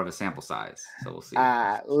have more of a sample size. So we'll see.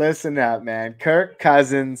 Listen up, man. Kirk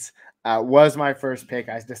Cousins was my first pick.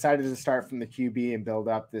 I decided to start from the QB and build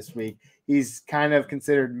up this week. He's kind of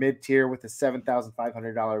considered mid-tier with a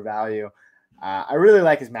 $7,500 value. I really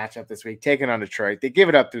like his matchup this week, taking on Detroit. They give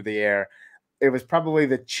it up through the air. It was probably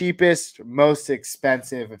the cheapest, most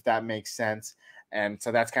expensive, if that makes sense. And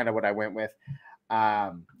so that's kind of what I went with.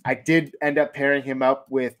 I did end up pairing him up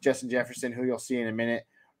with Justin Jefferson, who you'll see in a minute.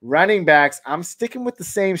 Running backs, I'm sticking with the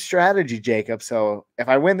same strategy, Jacob. So if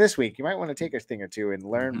I win this week, you might want to take a thing or two and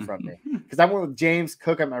learn from me. Because I went with James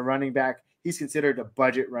Cook at my running back. He's considered a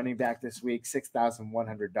budget running back this week,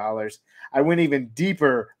 $6,100. I went even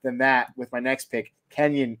deeper than that with my next pick,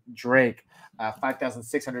 Kenyon Drake,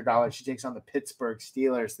 $5,600. She takes on the Pittsburgh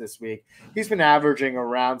Steelers this week. He's been averaging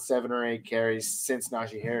around 7 or 8 carries since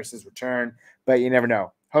Najee Harris's return, but you never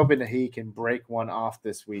know. Hoping that he can break one off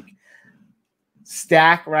this week.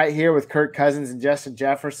 Stack right here with Kirk Cousins and Justin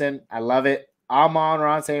Jefferson. I love it.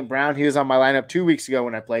 Amon-Ra St. Brown. He was on my lineup 2 weeks ago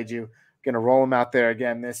when I played you. Going to roll him out there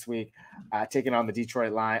again this week, taking on the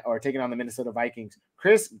Detroit Lions or taking on the Minnesota Vikings.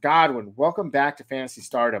 Chris Godwin, welcome back to Fantasy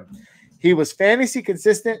Stardom. He was fantasy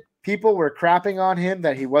consistent. People were crapping on him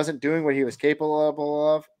that he wasn't doing what he was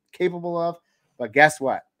capable of. But guess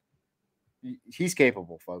what? He's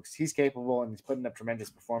capable, folks. He's capable, and he's putting up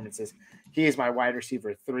tremendous performances. He is my wide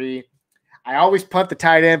receiver 3. I always punt the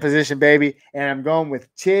tight end position, baby, and I'm going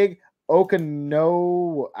with Tig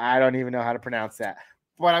Okano. I don't even know how to pronounce that.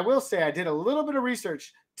 But I will say I did a little bit of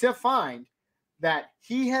research to find that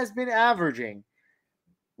he has been averaging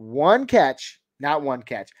not one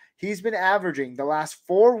catch. He's been averaging the last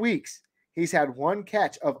 4 weeks. he's had one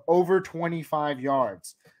catch of over 25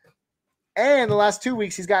 yards. And the last 2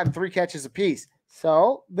 weeks, he's gotten 3 catches apiece.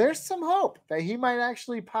 So there's some hope that he might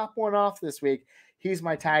actually pop one off this week. He's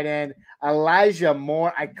my tight end. Elijah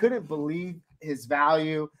Moore. I couldn't believe his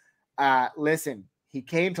value. Listen, he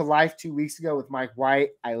came to life 2 weeks ago with Mike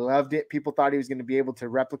White. I loved it. People thought he was going to be able to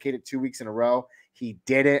replicate it 2 weeks in a row. He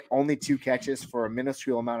didn't. Only 2 catches for a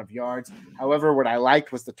minuscule amount of yards. However, what I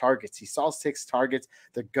liked was the targets. He saw 6 targets.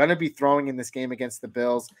 They're going to be throwing in this game against the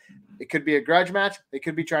Bills. It could be a grudge match. They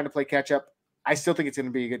could be trying to play catch up. I still think it's going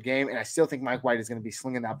to be a good game, and I still think Mike White is going to be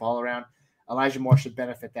slinging that ball around. Elijah Moore should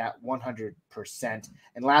benefit that 100%.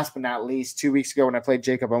 And last but not least, 2 weeks ago when I played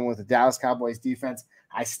Jacob, I went with the Dallas Cowboys defense.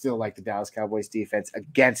 I still like the Dallas Cowboys defense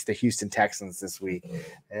against the Houston Texans this week.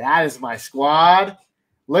 That is my squad.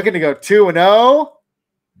 Looking to go 2-0.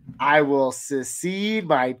 I will secede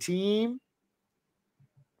my team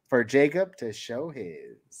for Jacob to show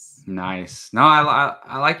his. Nice. No,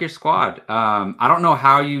 I like your squad. I don't know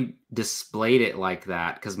how you displayed it like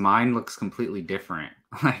that because mine looks completely different.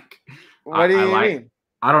 Like, what do you mean?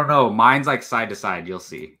 I don't know. Mine's like side to side. You'll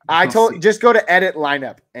see. Just go to edit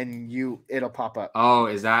lineup and it'll pop up. Oh,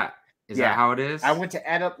 is that how it is? I went to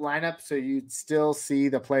edit lineup so you'd still see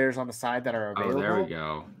the players on the side that are available. Oh, there we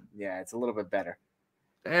go. Yeah, it's a little bit better.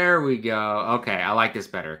 There we go. Okay, I like this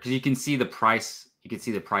better because you can see the price. You can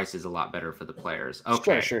see the price is a lot better for the players.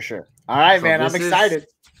 Okay, sure. All right, so man, I'm excited.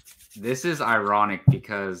 This is ironic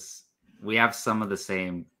because we have some of the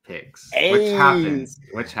same picks, which happens.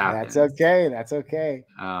 That's okay.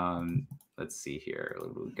 Let's see here.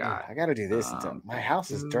 What do we got? I got to do this until my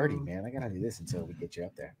house is dirty, man. I got to do this until we get you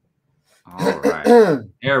up there. All right,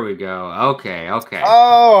 there we go. Okay.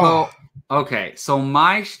 Oh, okay. So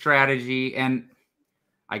my strategy, and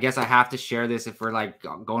I guess I have to share this if we're like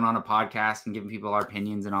going on a podcast and giving people our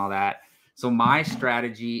opinions and all that. So my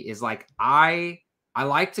strategy is like I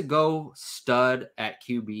like to go stud at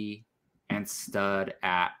QB and stud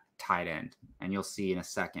at tight end, and you'll see in a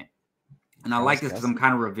second. And I like this because I'm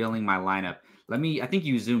kind of revealing my lineup. I think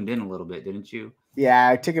you zoomed in a little bit, didn't you? Yeah,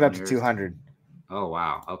 I took it up to 200. Oh,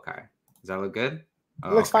 wow. Okay. Does that look good?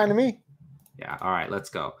 It looks fine to me. Yeah. All right, let's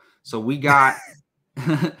go. So we got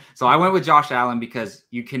so I went with Josh Allen because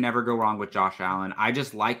you can never go wrong with Josh Allen. I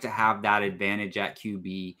just like to have that advantage at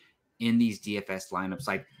QB in these DFS lineups.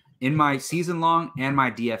 Like in my season long and my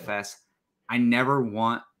DFS, I never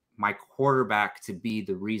want my quarterback to be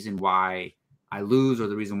the reason why I lose or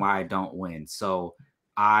the reason why I don't win. So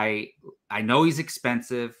I know he's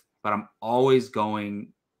expensive, but I'm always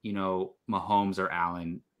going, Mahomes or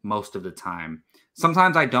Allen most of the time.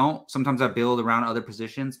 Sometimes I don't. Sometimes I build around other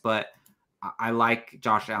positions, but I like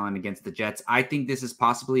Josh Allen against the Jets. I think this is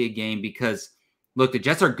possibly a game because, look, the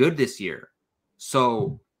Jets are good this year.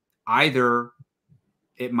 So either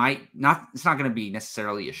it's not going to be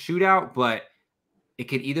necessarily a shootout, but it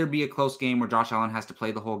could either be a close game where Josh Allen has to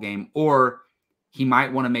play the whole game, or he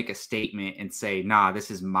might want to make a statement and say, nah, this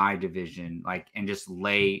is my division, and just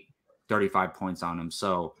lay 35 points on him.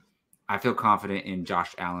 So I feel confident in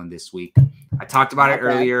Josh Allen this week. I talked about it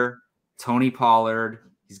earlier. Tony Pollard.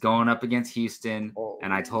 He's going up against Houston,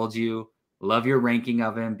 and I told you, love your ranking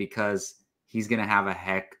of him because he's going to have a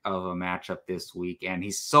heck of a matchup this week, and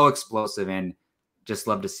he's so explosive, and just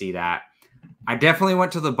love to see that. I definitely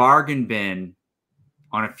went to the bargain bin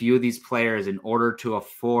on a few of these players in order to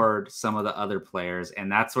afford some of the other players, and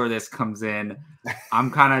that's where this comes in. I'm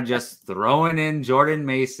kind of just throwing in Jordan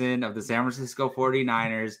Mason of the San Francisco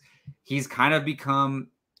 49ers. He's kind of become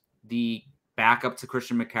the backup to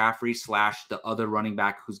Christian McCaffrey / the other running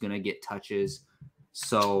back who's going to get touches.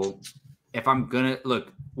 So if I'm going to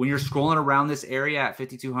look, when you're scrolling around this area at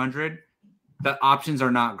 5,200, the options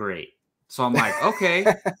are not great. So I'm like, okay,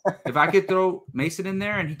 if I could throw Mason in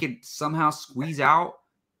there and he could somehow squeeze out,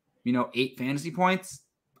 8 fantasy points,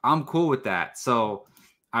 I'm cool with that. So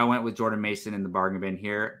I went with Jordan Mason in the bargain bin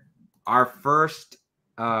here. Our first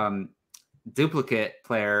duplicate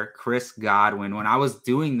player, Chris Godwin. When I was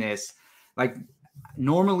doing this,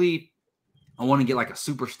 normally I want to get a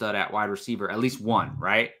super stud at wide receiver, at least one,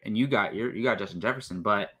 right? And you got Justin Jefferson.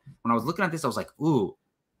 But when I was looking at this, I was like, ooh,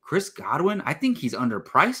 Chris Godwin, I think he's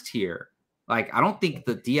underpriced here. I don't think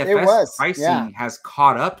the DFS pricing has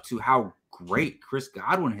caught up to how great Chris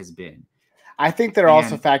Godwin has been. I think they're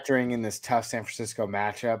also factoring in this tough San Francisco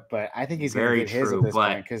matchup, but I think he's going to get his at this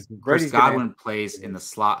point because Chris Godwin plays in the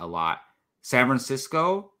slot a lot. San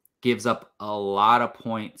Francisco gives up a lot of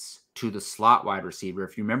points to the slot wide receiver.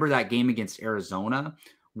 If you remember that game against Arizona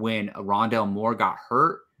when Rondale Moore got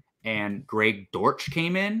hurt and Greg Dortch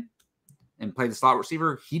came in and played the slot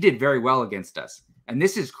receiver, he did very well against us. And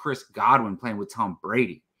this is Chris Godwin playing with Tom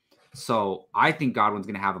Brady. So I think Godwin's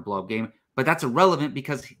going to have a blow-up game, but that's irrelevant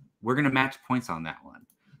because we're going to match points on that one.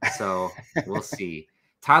 So we'll see.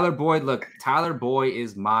 Tyler Boyd, look, Tyler Boyd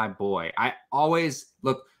is my boy. I always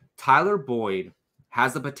look, Tyler Boyd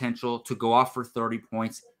has the potential to go off for 30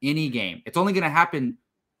 points any game. It's only going to happen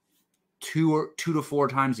two to four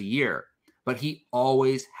times a year, but he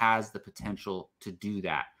always has the potential to do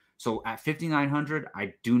that. So at 5,900,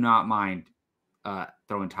 I do not mind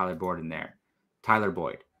throwing Tyler Boyd in there. Tyler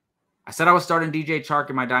Boyd. I said I was starting DJ Chark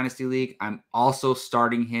in my Dynasty League. I'm also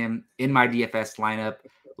starting him in my DFS lineup.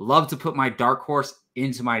 Love to put my dark horse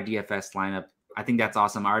into my DFS lineup. I think that's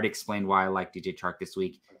awesome. I already explained why I like DJ Chark this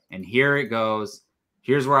week. And here it goes.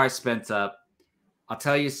 Here's where I spent up. I'll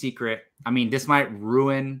tell you a secret. I mean, this might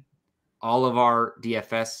ruin all of our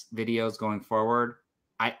DFS videos going forward.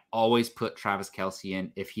 I always put Travis Kelce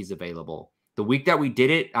in if he's available. The week that we did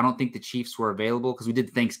it, I don't think the Chiefs were available because we did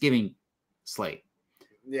the Thanksgiving slate.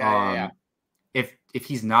 Yeah. If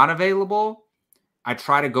he's not available, I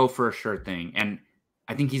try to go for a sure thing. And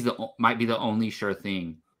I think might be the only sure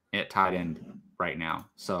thing at tight end right now.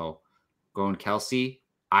 So going Kelce.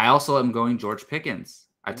 I also am going George Pickens.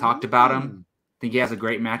 I talked about him. I think he has a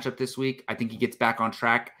great matchup this week. I think he gets back on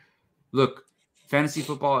track. Look, fantasy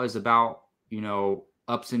football is about,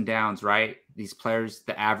 ups and downs, right? These players,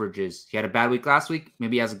 the averages. He had a bad week last week.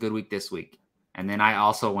 Maybe he has a good week this week. And then I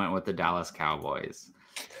also went with the Dallas Cowboys.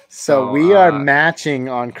 So we are matching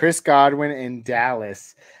on Chris Godwin in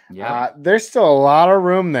Dallas. Yeah. There's still a lot of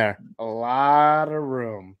room there. A lot of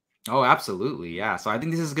room. Oh, absolutely. Yeah. So I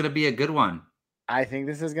think this is going to be a good one. I think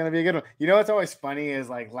this is going to be a good one. You know what's always funny is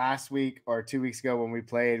like last week or 2 weeks ago when we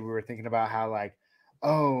played, we were thinking about how like,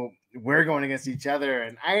 oh, we're going against each other.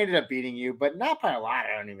 And I ended up beating you, but not by a lot,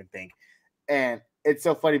 I don't even think. And it's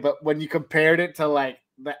so funny. But when you compared it to like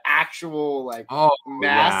the actual like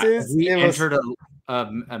masses, we entered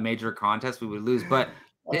a major contest, we would lose. But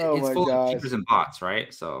it's full of cheaters and bots,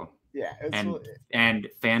 right? So yeah, and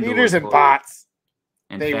FanDuel cheaters and bots.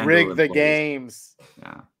 And they rigged the games.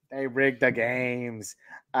 Yeah. They rigged the games.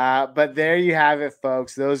 But there you have it,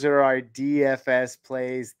 folks. Those are our DFS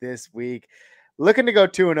plays this week. Looking to go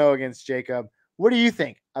 2-0 against Jacob. What do you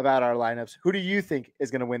think about our lineups? Who do you think is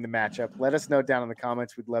going to win the matchup? Let us know down in the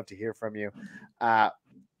comments. We'd love to hear from you.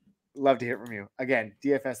 Love to hear from you. Again,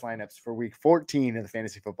 DFS lineups for week 14 of the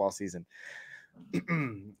fantasy football season.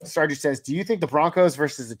 Sarge says, do you think the Broncos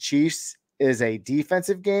versus the Chiefs is a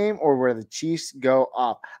defensive game or where the Chiefs go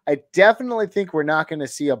up? I definitely think we're not going to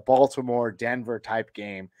see a Baltimore-Denver type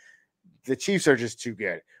game. The Chiefs are just too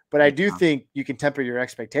good. But I do think you can temper your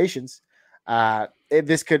expectations.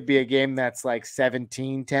 This could be a game that's like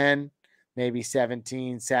 17-10, maybe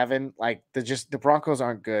 17-7. Like the Broncos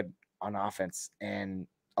aren't good on offense. And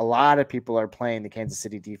a lot of people are playing the Kansas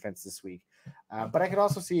City defense this week. But I could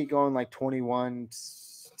also see it going like 21-10,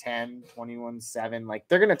 21-7. Like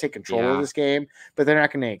they're going to take control of this game, but they're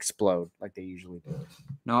not going to explode like they usually do.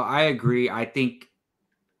 No, I agree. I think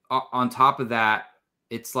on top of that,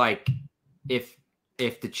 it's like if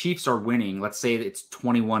the Chiefs are winning, let's say it's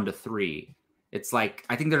 21-3, it's like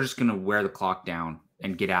I think they're just going to wear the clock down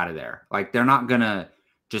and get out of there. Like they're not going to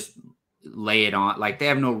just lay it on. Like they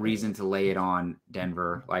have no reason to lay it on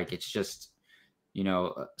Denver. Like it's just,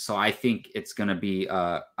 so I think it's going to be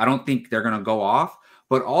I don't think they're going to go off,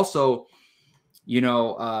 but also,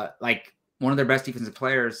 like one of their best defensive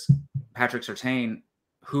players, Patrick Surtain,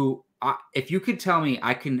 who if you could tell me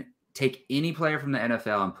I can take any player from the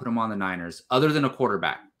NFL and put him on the Niners other than a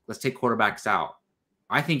quarterback. Let's take quarterbacks out.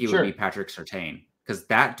 I think it would be Patrick Surtain because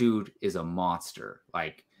that dude is a monster.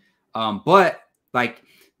 Like, but like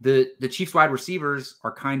the Chiefs wide receivers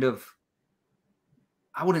are kind of,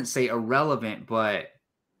 I wouldn't say irrelevant, but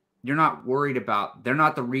you're not worried about, they're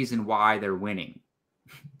not the reason why they're winning.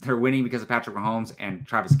 They're winning because of Patrick Mahomes and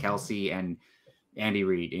Travis Kelce and Andy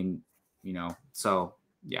Reid. And, so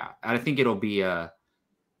yeah, I think it'll be not a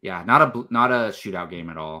shootout game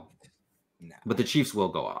at all, but the Chiefs will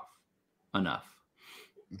go off enough.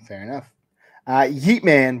 Fair enough.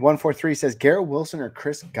 Yeetman143 says Garrett Wilson or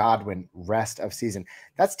Chris Godwin rest of season.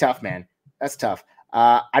 That's tough, man. That's tough.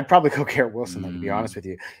 I'd probably go Garrett Wilson, to be honest with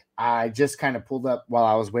you. I just kind of pulled up while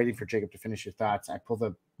I was waiting for Jacob to finish your thoughts. I pulled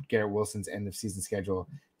up Garrett Wilson's end of season schedule.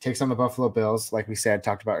 Takes on the Buffalo Bills, like we said,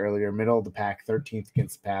 talked about earlier, middle of the pack, 13th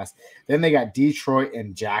against the pass. Then they got Detroit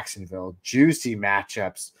and Jacksonville, juicy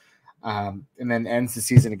matchups. And then ends the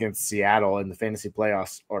season against Seattle in the fantasy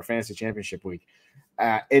playoffs or fantasy championship week.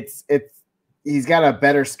 He's got a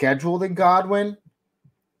better schedule than Godwin.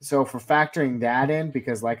 So for factoring that in,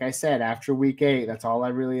 because like I said, after week 8, that's all I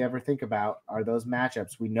really ever think about are those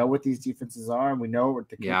matchups. We know what these defenses are and we know what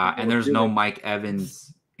the and there's no Mike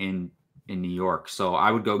Evans in New York. So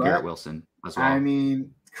I would go Garrett Wilson as well. I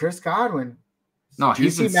mean, Chris Godwin. No,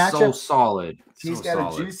 he's been so solid. He's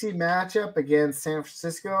got a juicy matchup against San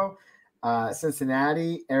Francisco,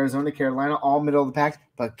 Cincinnati, Arizona, Carolina, all middle of the pack.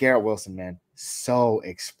 But Garrett Wilson, man, so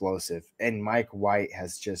explosive. And Mike White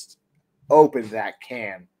has just opened that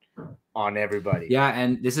can on everybody. Yeah,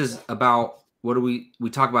 and this is about what do we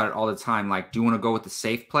talk about it all the time. Like, do you want to go with the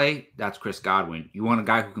safe play? That's Chris Godwin. You want a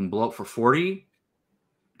guy who can blow up for 40?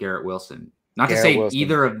 Garrett Wilson. Not to say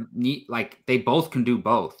either of like they both can do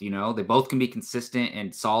both, you know, they both can be consistent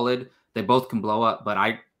and solid. They both can blow up, but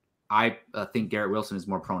I think Garrett Wilson is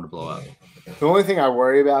more prone to blow up. The only thing I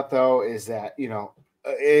worry about though is that, you know,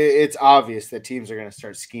 it's obvious that teams are going to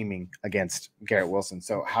start scheming against Garrett Wilson.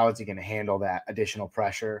 So how is he going to handle that additional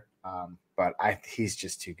pressure? But he's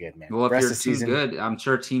just too good, man. Well, if you're too good, I'm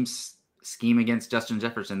sure teams scheme against Justin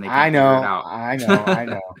Jefferson. They can figure it out. I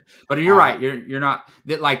know. But you're right. You're not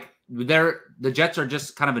that like the Jets are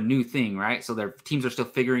just kind of a new thing, right? So their teams are still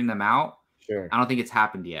figuring them out. Sure. I don't think it's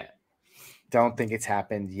happened yet. Don't think it's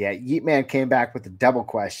happened yet. Yeetman came back with the double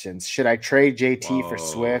questions. Should I trade JT for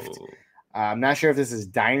Swift? I'm not sure if this is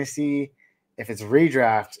dynasty. If it's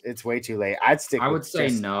redraft, it's way too late. I would say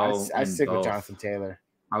no. I'd stick with Jonathan Taylor.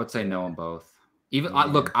 I would say no on both. Even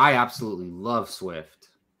look, I absolutely love Swift,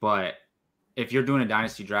 but if you're doing a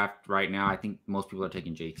dynasty draft right now, I think most people are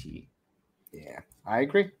taking JT. Yeah, I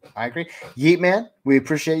agree. Yeetman, we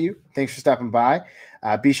appreciate you. Thanks for stopping by.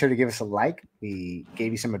 Be sure to give us a like. We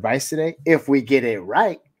gave you some advice today. If we get it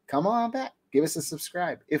right, come on back. Give us a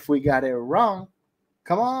subscribe. If we got it wrong,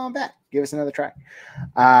 come on back. Give us another try.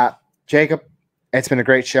 Jacob, it's been a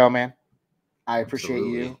great show, man. I appreciate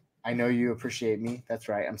you. I know you appreciate me. That's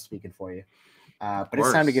right. I'm speaking for you. But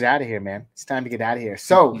it's time to get out of here, man. It's time to get out of here.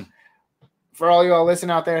 So for all you all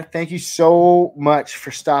listening out there, thank you so much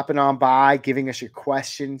for stopping on by, giving us your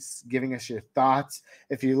questions, giving us your thoughts.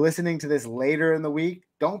 If you're listening to this later in the week,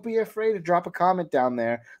 don't be afraid to drop a comment down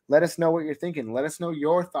there. Let us know what you're thinking. Let us know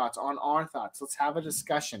your thoughts on our thoughts. Let's have a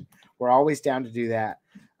discussion. We're always down to do that.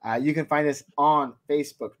 You can find us on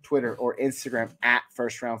Facebook, Twitter, or Instagram at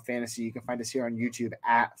First Round Fantasy. You can find us here on YouTube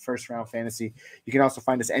at First Round Fantasy. You can also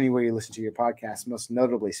find us anywhere you listen to your podcast, most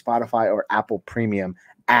notably Spotify or Apple Premium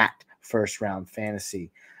at First Round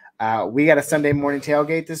Fantasy. We got a Sunday morning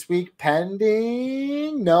tailgate this week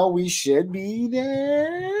pending. No, we should be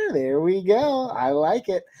there. There we go. I like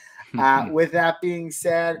it. With that being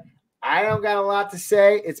said, I don't got a lot to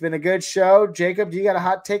say. It's been a good show. Jacob, do you got a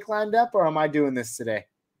hot take lined up, or am I doing this today?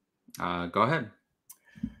 Go ahead.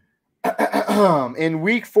 In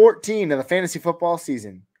week 14 of the fantasy football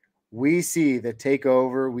season, we see the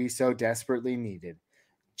takeover we so desperately needed.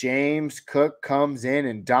 James Cook comes in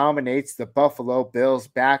and dominates the Buffalo Bills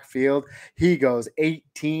backfield. He goes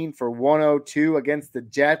 18 for 102 against the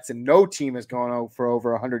Jets, and no team has gone for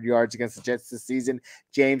over 100 yards against the Jets this season.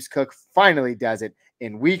 James Cook finally does it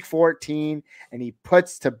in week 14, and he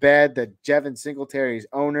puts to bed the Devin Singletary's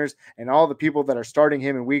owners and all the people that are starting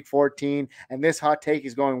him in week 14. And this hot take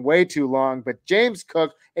is going way too long, but James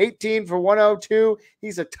Cook, 18 for 102.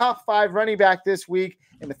 He's a top 5 running back this week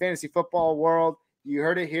in the fantasy football world. You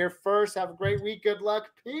heard it here first. Have a great week. Good luck.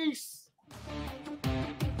 Peace.